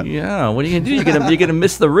about yet. Yeah, what are you gonna do? You're gonna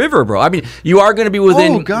miss the river, bro. I mean, you are gonna be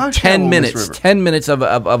within 10 minutes, 10 minutes of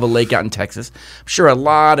a lake out in Texas. I'm sure a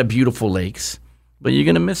lot of beautiful lakes, but you're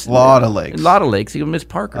gonna miss a lot of lakes. A lot of lakes. You're gonna miss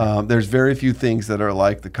Parker. There's very few things that are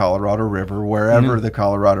like the Colorado River, wherever the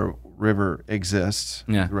Colorado River exists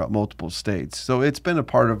throughout multiple states. So it's been a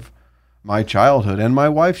part of my childhood and my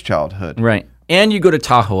wife's childhood. Right, and you go to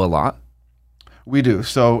Tahoe a lot. We do.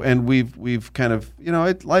 So, and we've kind of,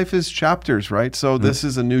 life is chapters, right? So this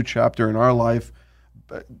is a new chapter in our life.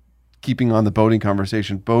 But keeping on the boating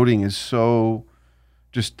conversation, boating is so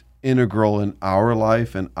integral in our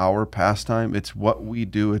life and our pastime. It's what we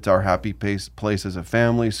do. It's our happy place as a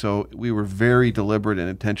family. So we were very deliberate and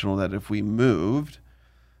intentional that if we moved,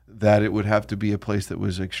 that it would have to be a place that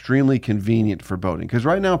was extremely convenient for boating. Because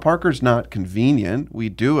right now, Parker's not convenient. We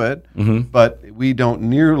do it, but we don't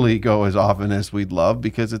nearly go as often as we'd love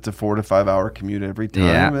because it's a 4 to 5 hour commute every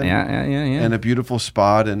time. And a beautiful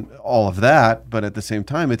spot and all of that. But at the same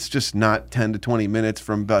time, it's just not 10 to 20 minutes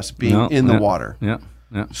from us being in the water. Yeah.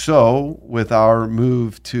 So with our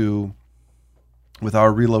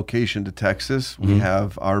relocation to Texas, we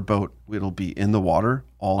have our boat. It'll be in the water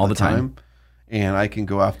all the time. And I can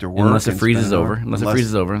go after work. Unless it freezes over.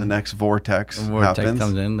 The next vortex happens.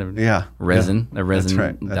 Comes in. The resin dies.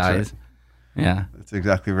 Right. Yeah. That's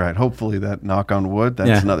exactly right. Hopefully that, knock on wood,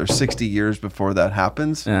 that's another 60 years before that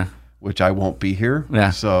happens. Yeah. Which I won't be here.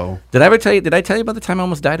 Yeah. So Did I tell you about the time I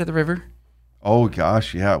almost died at the river? Oh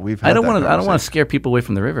gosh, yeah. We've had I don't want to scare people away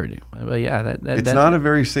from the river, dude. But yeah, it's not a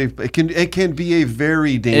very safe. It can be a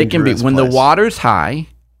very dangerous. It can be when the water's high.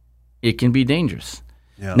 It can be dangerous.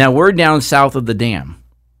 Yeah. Now, we're down south of the dam.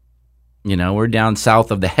 We're down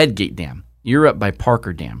south of the Headgate Dam. You're up by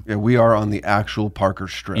Parker Dam. Yeah, we are on the actual Parker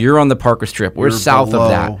Strip. You're on the Parker Strip. We're south of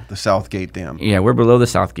that. The Southgate Dam. Yeah, we're below the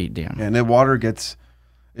Southgate Dam. And the water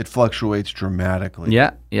it fluctuates dramatically.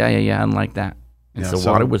 Yeah, unlike that. And so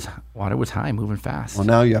water was high, moving fast. Well,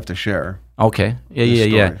 now you have to share. Okay.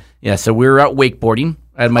 Yeah. So we were out wakeboarding.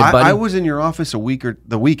 I had my buddy. I was in your office the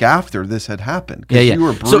week after this had happened. Yeah. You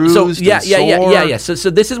were bruised So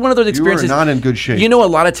this is one of those experiences. You were not in good shape. A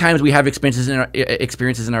lot of times we have experiences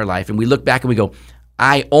in our life, and we look back and we go,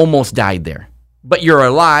 "I almost died there." But you're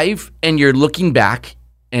alive, and you're looking back,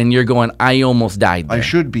 and you're going, "I almost died there. I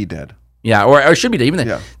should be dead." Yeah, or I should be dead. Even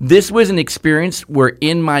then, this was an experience where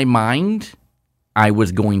in my mind, I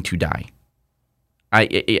was going to die.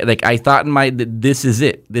 I thought in my this is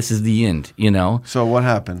it. This is the end. So what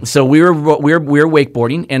happened? So we were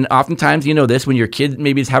wakeboarding, and oftentimes this when your kid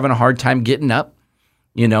maybe is having a hard time getting up,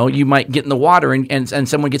 you might get in the water, and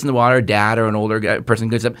someone gets in the water, a dad or an older person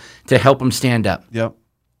gets up to help them stand up. Yep.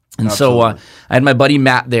 And Absolutely. So I had my buddy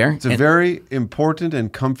Matt there. It's a very important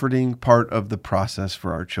and comforting part of the process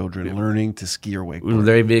for our children, learning to ski or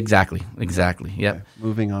wakeboard. Exactly. Yep. Okay,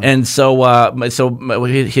 moving on. And so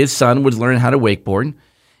his son was learning how to wakeboard,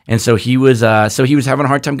 and so he was having a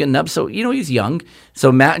hard time getting up. So he's young.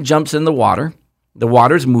 So Matt jumps in the water. The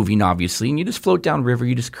water's moving, obviously, and you just float down river.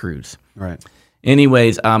 You just cruise. Right.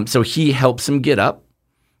 Anyways, so he helps him get up,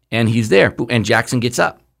 and he's there. And Jackson gets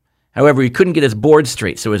up. However, he couldn't get his board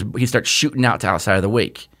straight, so he starts shooting out to outside of the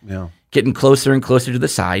wake. Yeah. Getting closer and closer to the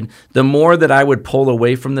side. The more that I would pull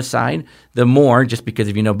away from the side, the more, just because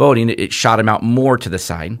of boating, it shot him out more to the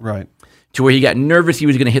side. Right. To where he got nervous he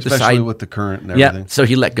was going to hit the side. Especially with the current and everything. Yeah, so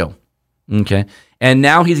he let go. Okay. And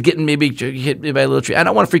now he's getting maybe hit by a little tree. I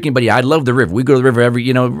don't want to freak anybody out. I love the river. We go to the river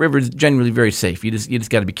river is generally very safe. You just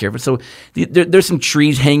got to be careful. So there's some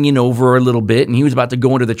trees hanging over a little bit, and he was about to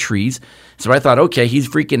go into the trees. So I thought, okay, he's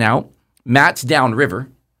freaking out. Matt's downriver.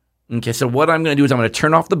 Okay, so what I'm going to do is I'm going to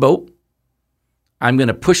turn off the boat. I'm going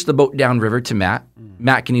to push the boat downriver to Matt.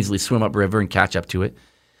 Matt can easily swim upriver and catch up to it.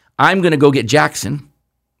 I'm going to go get Jackson.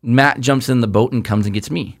 Matt jumps in the boat and comes and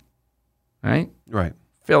gets me. Right? Right.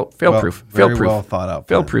 Fail-proof. Very well thought out.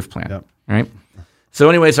 Fail-proof plan. Yep. Right? So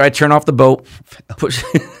anyway, so I turn off the boat, push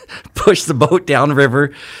the boat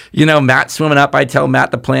downriver. Matt's swimming up. I tell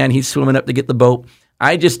Matt the plan. He's swimming up to get the boat.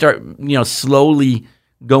 I just start, slowly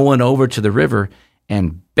going over to the river,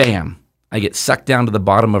 and bam, I get sucked down to the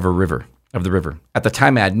bottom of the river. At the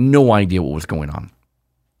time, I had no idea what was going on.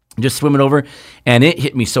 Just swimming over, and it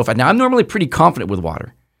hit me so fast. Now, I'm normally pretty confident with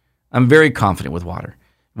water. I'm very confident with water.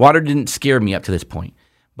 Water didn't scare me up to this point.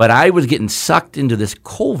 But I was getting sucked into this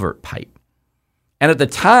culvert pipe. And at the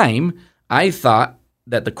time, I thought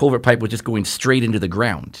that the culvert pipe was just going straight into the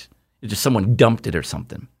ground. It's just someone dumped it or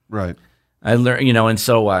something. Right. I learned, and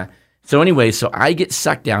so I get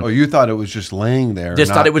sucked down. Oh, you thought it was just laying there.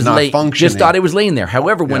 Just thought it was functioning. Just thought it was laying there.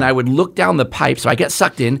 However, when I would look down the pipe, so I get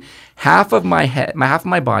sucked in, half of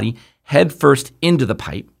my body head first into the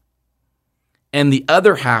pipe, and the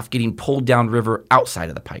other half getting pulled down river outside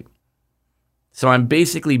of the pipe. So I'm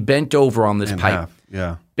basically bent over on this pipe.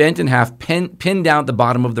 Bent in half, pinned down at the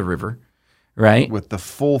bottom of the river, right? With the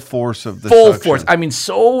full force of the full suction. force. I mean,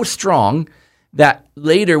 so strong that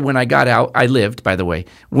later when I got out, I lived, by the way.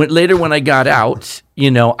 Later when I got out,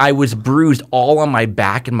 I was bruised all on my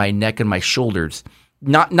back and my neck and my shoulders.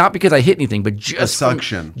 Not because I hit anything, but just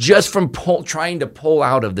suction. From trying to pull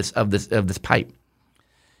out of this pipe.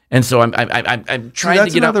 And so I'm trying to get out.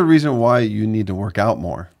 That's another reason why you need to work out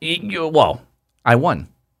more. Well, I won.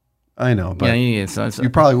 I know, but so you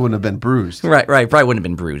probably wouldn't have been bruised. Right. Probably wouldn't have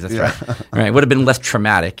been bruised. That's right. Right. Would have been less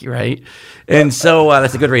traumatic, right? And so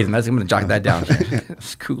that's a good reason. I'm going to jot that down.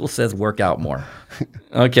 Google says work out more.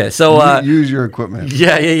 Okay, so use your equipment.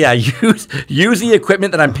 Yeah. Use the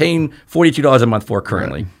equipment that I'm paying $42 a month for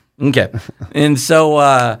currently. Right. Okay, and so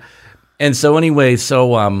anyway,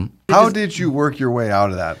 how did you work your way out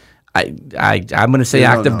of that? I'm going to say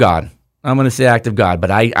act of God. I'm going to say act of God, but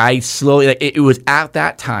I slowly, it was at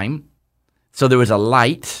that time, so there was a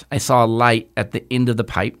light. I saw a light at the end of the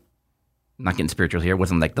pipe. I'm not getting spiritual here. It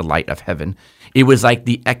wasn't like the light of heaven. It was like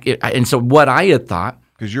and so what I had thought.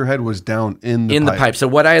 Because your head was down in the pipe. So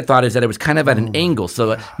what I had thought is that it was kind of at an angle.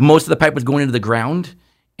 So most of the pipe was going into the ground,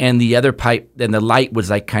 and the other pipe, then the light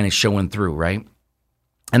was like kind of showing through, right?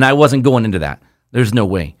 And I wasn't going into that. There's no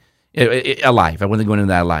way. Alive. I wasn't going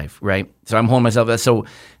into that alive, right? So I'm holding myself. So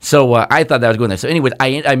I thought that I was going there. So anyway,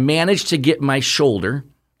 I managed to get my shoulder,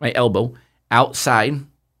 my elbow, outside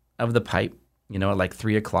of the pipe, at like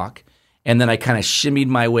 3 o'clock. And then I kind of shimmied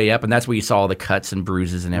my way up. And that's where you saw all the cuts and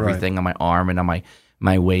bruises and everything on my arm and on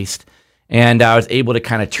my waist. And I was able to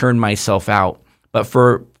kind of turn myself out. But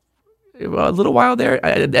for a little while there,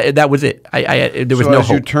 that was it. There was no hope.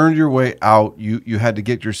 So as you turned your way out, you had to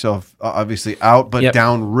get yourself obviously out, but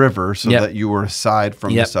down river so that you were aside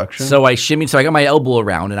from the suction. So I shimmied. So I got my elbow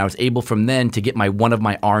around, and I was able from then to get one of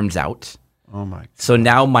my arms out. Oh my! So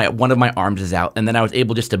now one of my arms is out, and then I was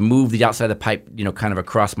able just to move the outside of the pipe, kind of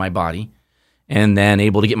across my body, and then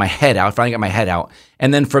able to get my head out. Finally got my head out,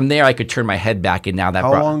 and then from there I could turn my head back, and now that.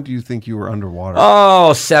 How long do you think you were underwater?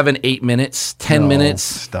 Oh, 7-8 minutes, 10 minutes.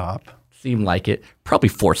 Stop. Seemed like it. Probably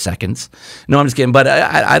 4 seconds. No, I'm just kidding. But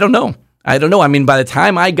I don't know. I mean, by the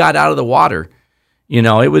time I got out of the water,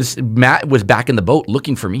 Matt was back in the boat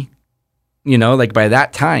looking for me. Like by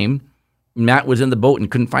that time, Matt was in the boat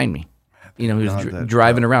and couldn't find me. He was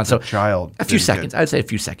driving around. So a few seconds. I'd say a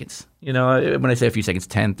few seconds. When I say a few seconds,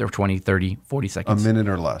 10 or 20, 30, 40 seconds. A minute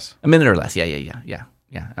or less.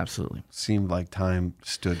 Yeah, absolutely. Seemed like time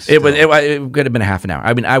stood still. It could have been a half an hour.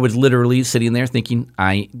 I mean, I was literally sitting there thinking,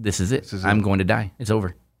 this is it. I'm going to die. It's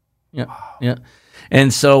over. Yeah, wow. Yeah.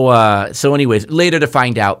 And so anyways, later to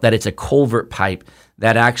find out that it's a culvert pipe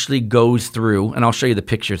that actually goes through, and I'll show you the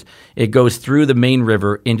pictures. It goes through the main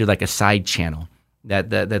river into like a side channel that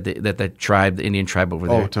the tribe, the Indian tribe over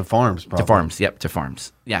there. Oh, to farms, probably. To farms, yep, to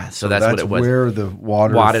farms. Yeah, so that's what it was. Where the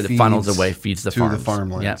water feeds funnels away, feeds the farms. To the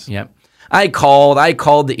farmlands. Yep. I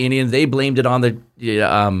called the Indians. They blamed it on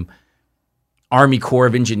the Army Corps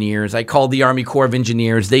of Engineers. I called the Army Corps of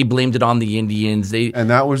Engineers. They blamed it on the Indians. And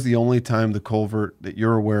that was the only time the culvert that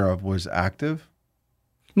you're aware of was active?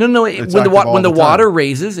 No. When the water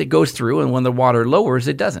raises, it goes through, and when the water lowers,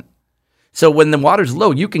 it doesn't. So when the water's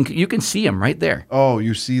low, you can see them right there. Oh,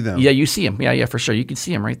 you see them? Yeah, you see them. Yeah, for sure. You can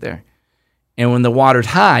see them right there. And when the water's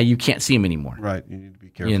high, you can't see them anymore. Right. You need to be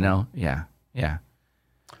careful. Yeah.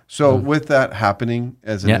 So with that happening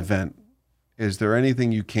as an event, is there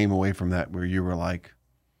anything you came away from that where you were like,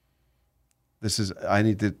 I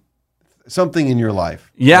need to, something in your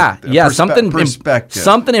life? Perspective.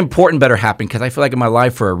 Something important better happen because I feel like in my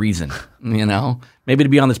life for a reason, maybe to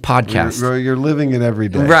be on this podcast. You're living it every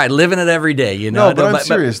day. Right, living it every day, No, but I'm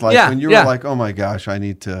serious. When you were like, oh my gosh, I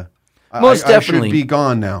need to, Most definitely. I should be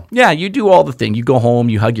gone now. Yeah, you do all the things. You go home,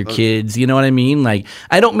 you hug your kids, you know what I mean? Like,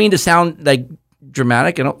 I don't mean to sound like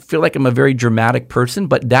dramatic. I don't feel like I'm a very dramatic person,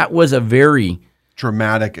 but that was a very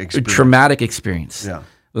traumatic experience. Traumatic experience. Yeah.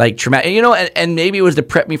 Like traumatic, and maybe it was to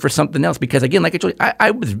prep me for something else because again, like I told you,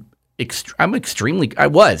 I was extremely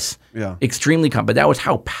calm, but that was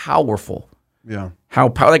how powerful. Yeah.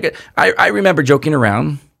 I remember joking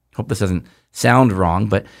around. Hope this doesn't sound wrong,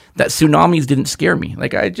 but that tsunamis didn't scare me.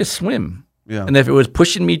 Like I just swim. Yeah. And if it was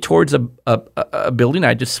pushing me towards a building,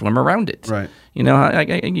 I'd just swim around it. Right. You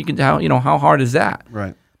can how hard is that?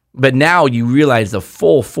 Right. But now you realize the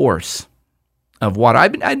full force of water.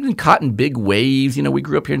 I've been caught in big waves. We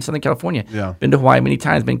grew up here in Southern California. Yeah. Been to Hawaii many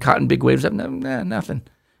times. Been caught in big waves. Nothing.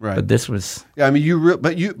 Right. But this was. Yeah. I mean,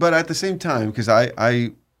 but at the same time, because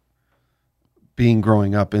I being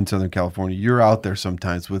growing up in Southern California, you're out there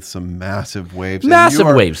sometimes with some massive waves.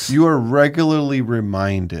 Waves. You are regularly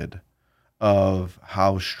reminded of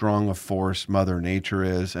how strong a force Mother Nature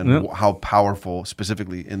is and how powerful,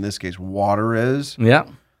 specifically in this case, water is. Yeah.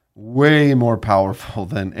 Way more powerful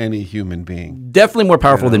than any human being. Definitely more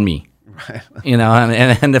powerful than me. Right.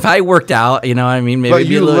 And if I worked out, maybe. But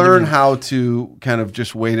you learn how to kind of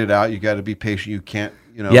just wait it out. You got to be patient. You can't,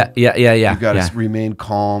 Yeah. You got to remain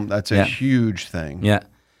calm. That's a huge thing. Yeah.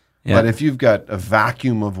 But if you've got a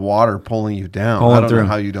vacuum of water pulling you down, I don't know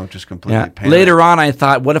how you don't just completely panic. Later on, I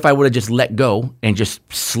thought, what if I would have just let go and just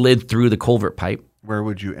slid through the culvert pipe? Where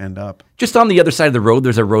would you end up? Just on the other side of the road.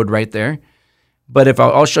 There's a road right there. But if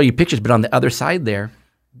I'll show you pictures, but on the other side there,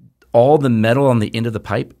 all the metal on the end of the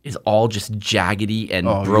pipe is all just jaggedy and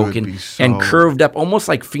broken and curved up, almost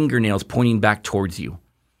like fingernails pointing back towards you.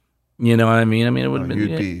 You know what I mean? It would have been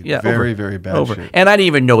you'd be very, very bad shape. And I didn't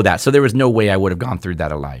even know that, so there was no way I would have gone through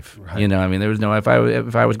that alive. Right. There was no if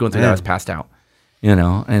I was going through that, I was passed out.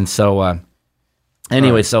 And so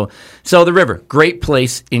anyway, so the river, great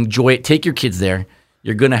place, enjoy it. Take your kids there.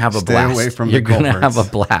 You're gonna have a blast. Stay away from You're the culverts. gonna have a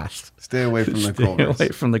blast. Stay away from the culverts. Stay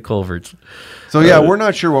away from the culverts. So yeah, we're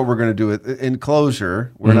not sure what we're going to do in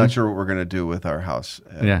closure. We're not sure what we're going to do with our house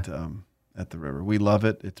at the river. We love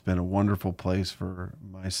it. It's been a wonderful place for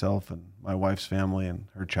myself and my wife's family and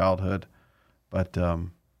her childhood. But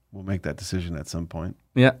we'll make that decision at some point.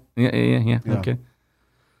 Yeah. Okay.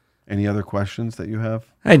 Any other questions that you have?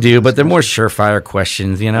 I do, but they're more surefire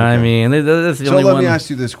questions. You know what I mean? That's the only let one. me ask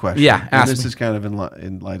you this question. Yeah, ask this me. is kind of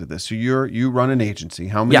in light of this. So you run an agency.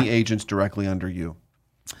 How many agents directly under you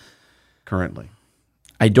currently?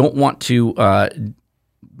 I don't want to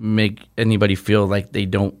make anybody feel like they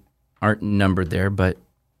aren't numbered there, but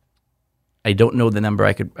I don't know the number.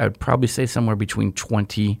 I'd probably say somewhere between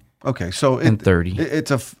 20 and 30.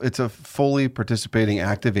 It's a fully participating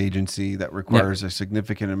active agency that requires a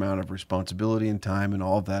significant amount of responsibility and time and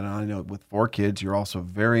all of that. And I know with 4 kids, you're also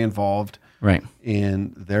very involved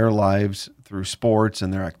in their lives through sports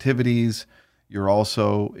and their activities. You're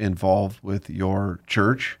also involved with your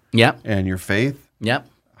church and your faith. Yep.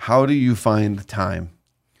 How do you find the time,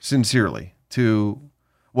 sincerely,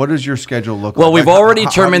 what does your schedule look like? Well, we've already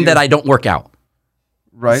determined that I don't work out.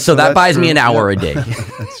 Right. So that buys me an hour a day.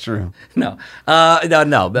 That's true. No.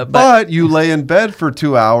 But you lay in bed for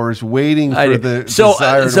 2 hours waiting for the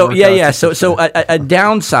desire to work out. So a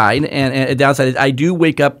downside is I do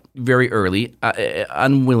wake up very early,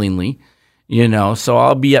 unwillingly, so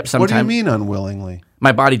I'll be up sometime. What do you mean unwillingly?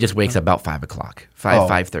 My body just wakes up about 5 o'clock,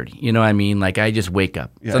 5:30. You know what I mean? Like I just wake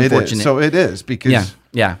up. Yeah, it's unfortunate. It is. So it is because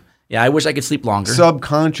I wish I could sleep longer.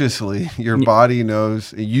 Subconsciously, your body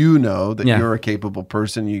knows, that you're a capable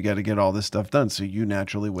person. You got to get all this stuff done. So you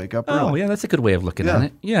naturally wake up early. Oh, yeah, that's a good way of looking at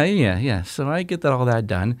it. Yeah. So I get all that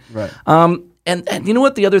done. Right. And you know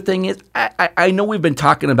what the other thing is? I know we've been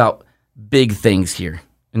talking about big things here.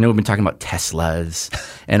 I know we've been talking about Teslas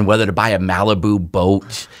and whether to buy a Malibu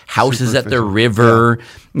boat, houses at the river. Yeah.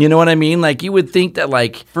 You know what I mean? Like you would think that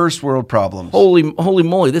first world problems. Holy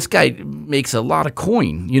moly, this guy makes a lot of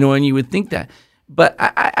coin, and you would think that. But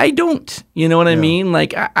I don't. You know what I mean?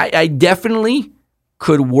 Like I definitely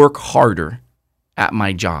could work harder at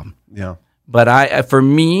my job. Yeah. But for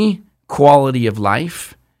me, quality of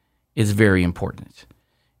life is very important.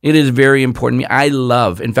 It is very important to me. I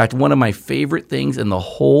love, in fact, one of my favorite things in the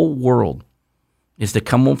whole world is to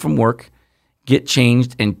come home from work, get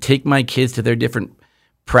changed, and take my kids to their different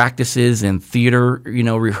practices and theater,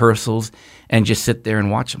 rehearsals, and just sit there and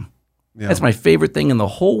watch them. Yeah. That's my favorite thing in the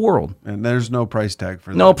whole world. And there's no price tag for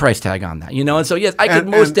that. No price tag on that, And so, yes, I could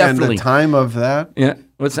most definitely. And the time of that. Yeah,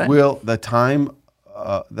 what's that? The time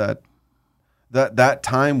that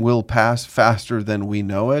time will pass faster than we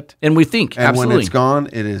know it. And we think, and absolutely. when it's gone,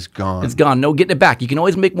 it is gone. It's gone. No getting it back. You can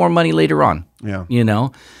always make more money later on. Yeah.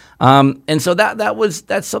 And so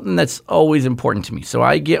that's something that's always important to me. So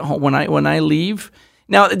I get home when I leave.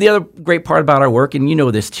 Now, the other great part about our work, and you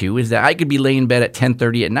know this too, is that I could be laying in bed at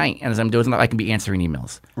 10:30 at night, and as I'm dozing off, I can be answering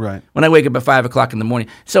emails. Right. When I wake up at 5 o'clock in the morning.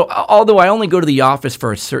 So although I only go to the office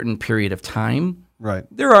for a certain period of time, Right.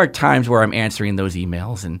 there are times where I'm answering those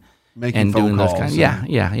emails and Making phone doing those calls. kinds.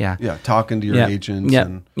 Yeah. Talking to your agents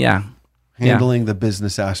and Yeah. handling the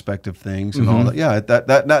business aspect of things and Mm-hmm. all that. Yeah,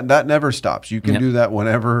 that never stops. You can do that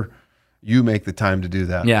whenever you make the time to do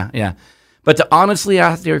that. Yeah. But to honestly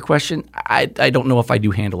answer your question, I don't know if I do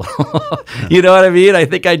handle it all. You know what I mean? I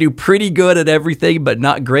think I do pretty good at everything, but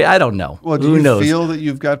not great. I don't know. Well, do Who you knows? feel that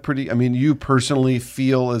you've got you personally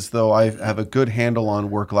feel as though I have a good handle on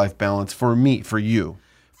work-life balance for you?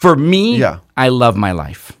 For me, Yeah. I love my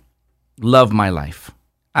life. Love my life.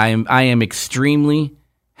 I am extremely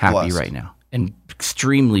happy Blessed. right now and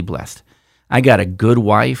extremely blessed. I got a good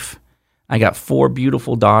wife. I got 4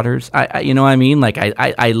 beautiful daughters. I you know what I mean? Like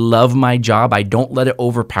I love my job. I don't let it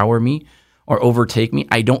overpower me or overtake me.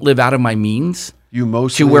 I don't live out of my means You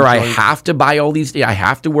mostly to where I enjoy- have to buy all these. I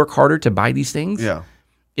have to work harder to buy these things. Yeah.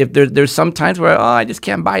 If there's some times where I just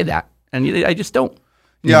can't buy that, and I just don't.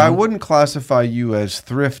 Yeah, I wouldn't classify you as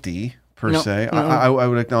thrifty per No, se. I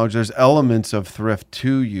would acknowledge there's elements of thrift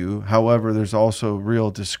to you. However, there's also real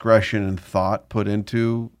discretion and thought put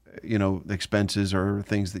into the expenses or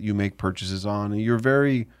things that you make purchases on. And you're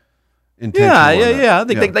very intentional. on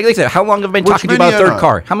that. Yeah. Like I said, how long have I been Which talking to you about a many are third not.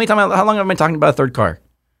 car? How long have I been talking about a third car?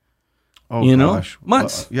 Oh, You know? gosh.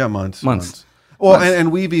 Months. Yeah, months. Months. Well, Months.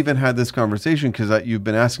 and we've even had this conversation because you've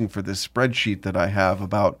been asking for this spreadsheet that I have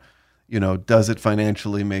about, does it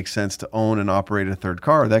financially make sense to own and operate a third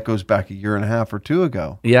car? That goes back 1.5 years or 2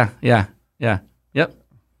 ago. Yeah. Yep.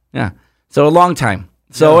 Yeah. So a long time.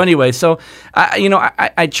 So anyway,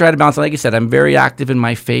 I try to balance. Like I said, I'm very active in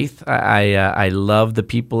my faith. I love the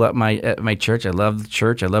people at my church. I love the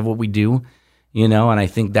church. I love what we do, and I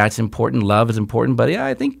think that's important. Love is important. But yeah,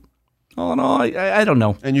 I think all in all, I don't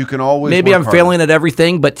know. And you can always Maybe work I'm harder. failing at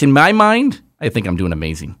everything, but in my mind, I think I'm doing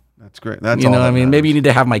amazing. That's great. That's You all know that what I mean? matters. Maybe you need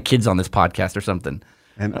to have my kids on this podcast or something.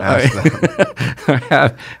 And ask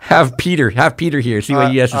them. have Peter here. See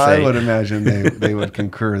what he has to say. I would imagine they would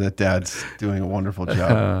concur that Dad's doing a wonderful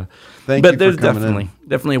job. Thank But you there's for coming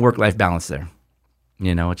definitely a work-life balance there,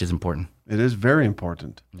 which is important. in. It is very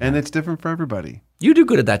important, and it's different for everybody. You do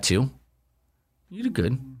good at that too. You do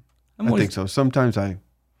good. I think so. Sometimes I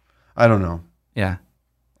don't know. Yeah.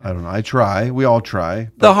 I don't know. I try. We all try.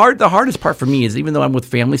 The hardest part for me is even though I'm with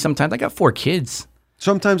family, sometimes I got 4 kids.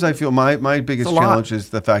 Sometimes I feel my biggest It's a lot. challenge is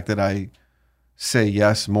the fact that I say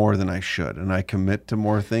yes more than I should, and I commit to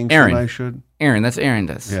more things Aaron. than I should. Aaron, that's Aaron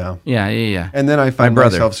does. Yeah. And then I find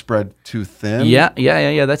brother. myself spread too thin. Yeah.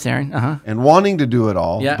 That's Aaron. And wanting to do it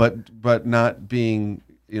all, Yeah. but not being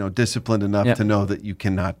disciplined enough Yep. to know that you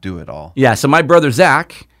cannot do it all. Yeah. So my brother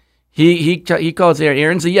Zach, he calls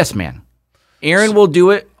Aaron's a yes man. Aaron will do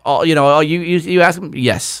it. All you ask him,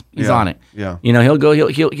 yes, he's Yeah, on it. yeah. He'll go.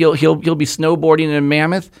 He'll be snowboarding in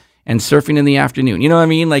Mammoth and surfing in the afternoon. You know what I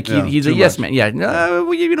mean? Like Yeah, he's a too yes much. man. Yeah,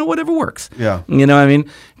 whatever works. Yeah. You know what I mean?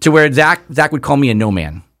 To where Zach would call me a no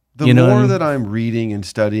man. The what I more mean? that I'm reading and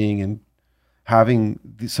studying and having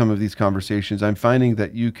some of these conversations, I'm finding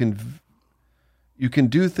that you can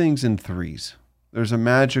do things in threes. There's a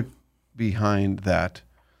magic behind that.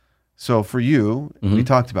 So for you, Mm-hmm. we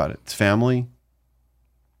talked about it. It's family,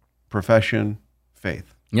 profession,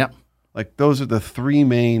 faith. Yep. Like those are the 3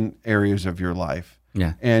 main areas of your life.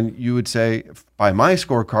 Yeah. And you would say, by my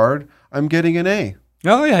scorecard, I'm getting an A.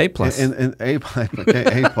 Oh yeah, A plus. And A,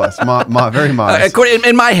 okay, A plus, very modest.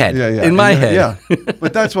 In my head. Yeah. In my head. Yeah.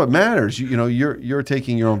 But that's what matters. You're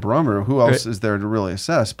taking your own barometer. Who else is there to really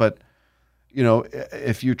assess? But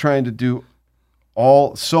if you're trying to do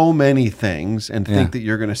so many things and think that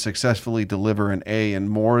you're going to successfully deliver an A in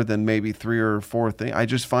more than maybe 3 or 4 things, I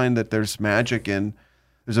just find that there's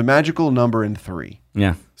a magical number in 3.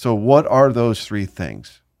 Yeah. So what are those 3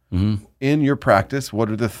 things? In your practice, what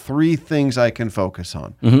are the 3 things I can focus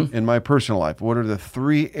on? In my personal life, what are the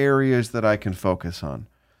 3 areas that I can focus on?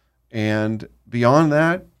 And beyond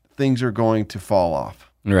that, things are going to fall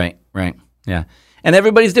off. Right. Yeah. And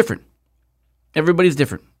everybody's different.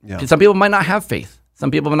 Yeah. Some people might not have faith.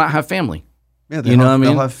 Some people might not have family. Yeah,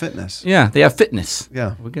 they'll have fitness. Yeah, they have fitness.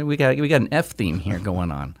 Yeah. We got an F theme here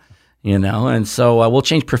going on. And so we'll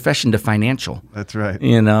change profession to financial. That's right.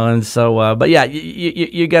 And so, but yeah,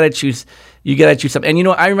 you got to choose. You got to choose something. And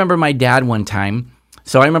I remember my dad one time.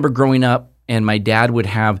 So I remember growing up, and my dad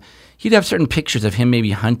he'd have certain pictures of him maybe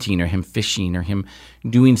hunting or him fishing or him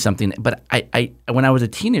doing something. But I when I was a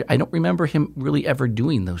teenager, I don't remember him really ever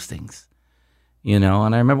doing those things. And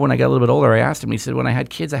I remember when I got a little bit older, I asked him. He said, "When I had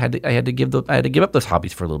kids, I had to give up those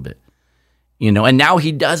hobbies for a little bit." And now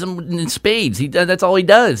he does them in spades. That's all he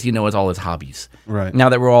does, is all his hobbies. Right. Now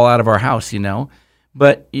that we're all out of our house,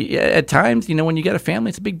 But at times, when you get a family,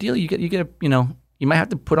 it's a big deal. You might have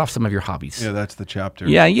to put off some of your hobbies. Yeah, that's the chapter.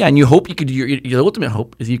 Yeah, and you hope you could do your ultimate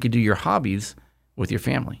hope is you could do your hobbies with your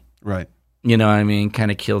family. Right.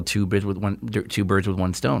 Kind of kill two birds with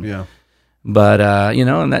one stone. Yeah. But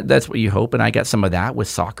and that's what you hope. And I got some of that with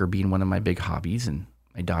soccer being one of my big hobbies, and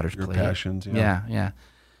my daughters your play passions. it. Yeah.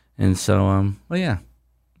 And so,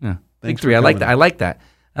 big Thanks three. I like that.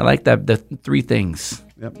 I like that. The three things.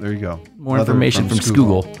 Yep, there you go. More information from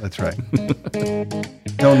Scoogle. That's right.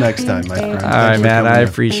 Till next time, my friend. All right, man. I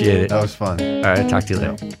appreciate it. That was fun. All right, talk to you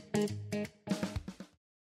later.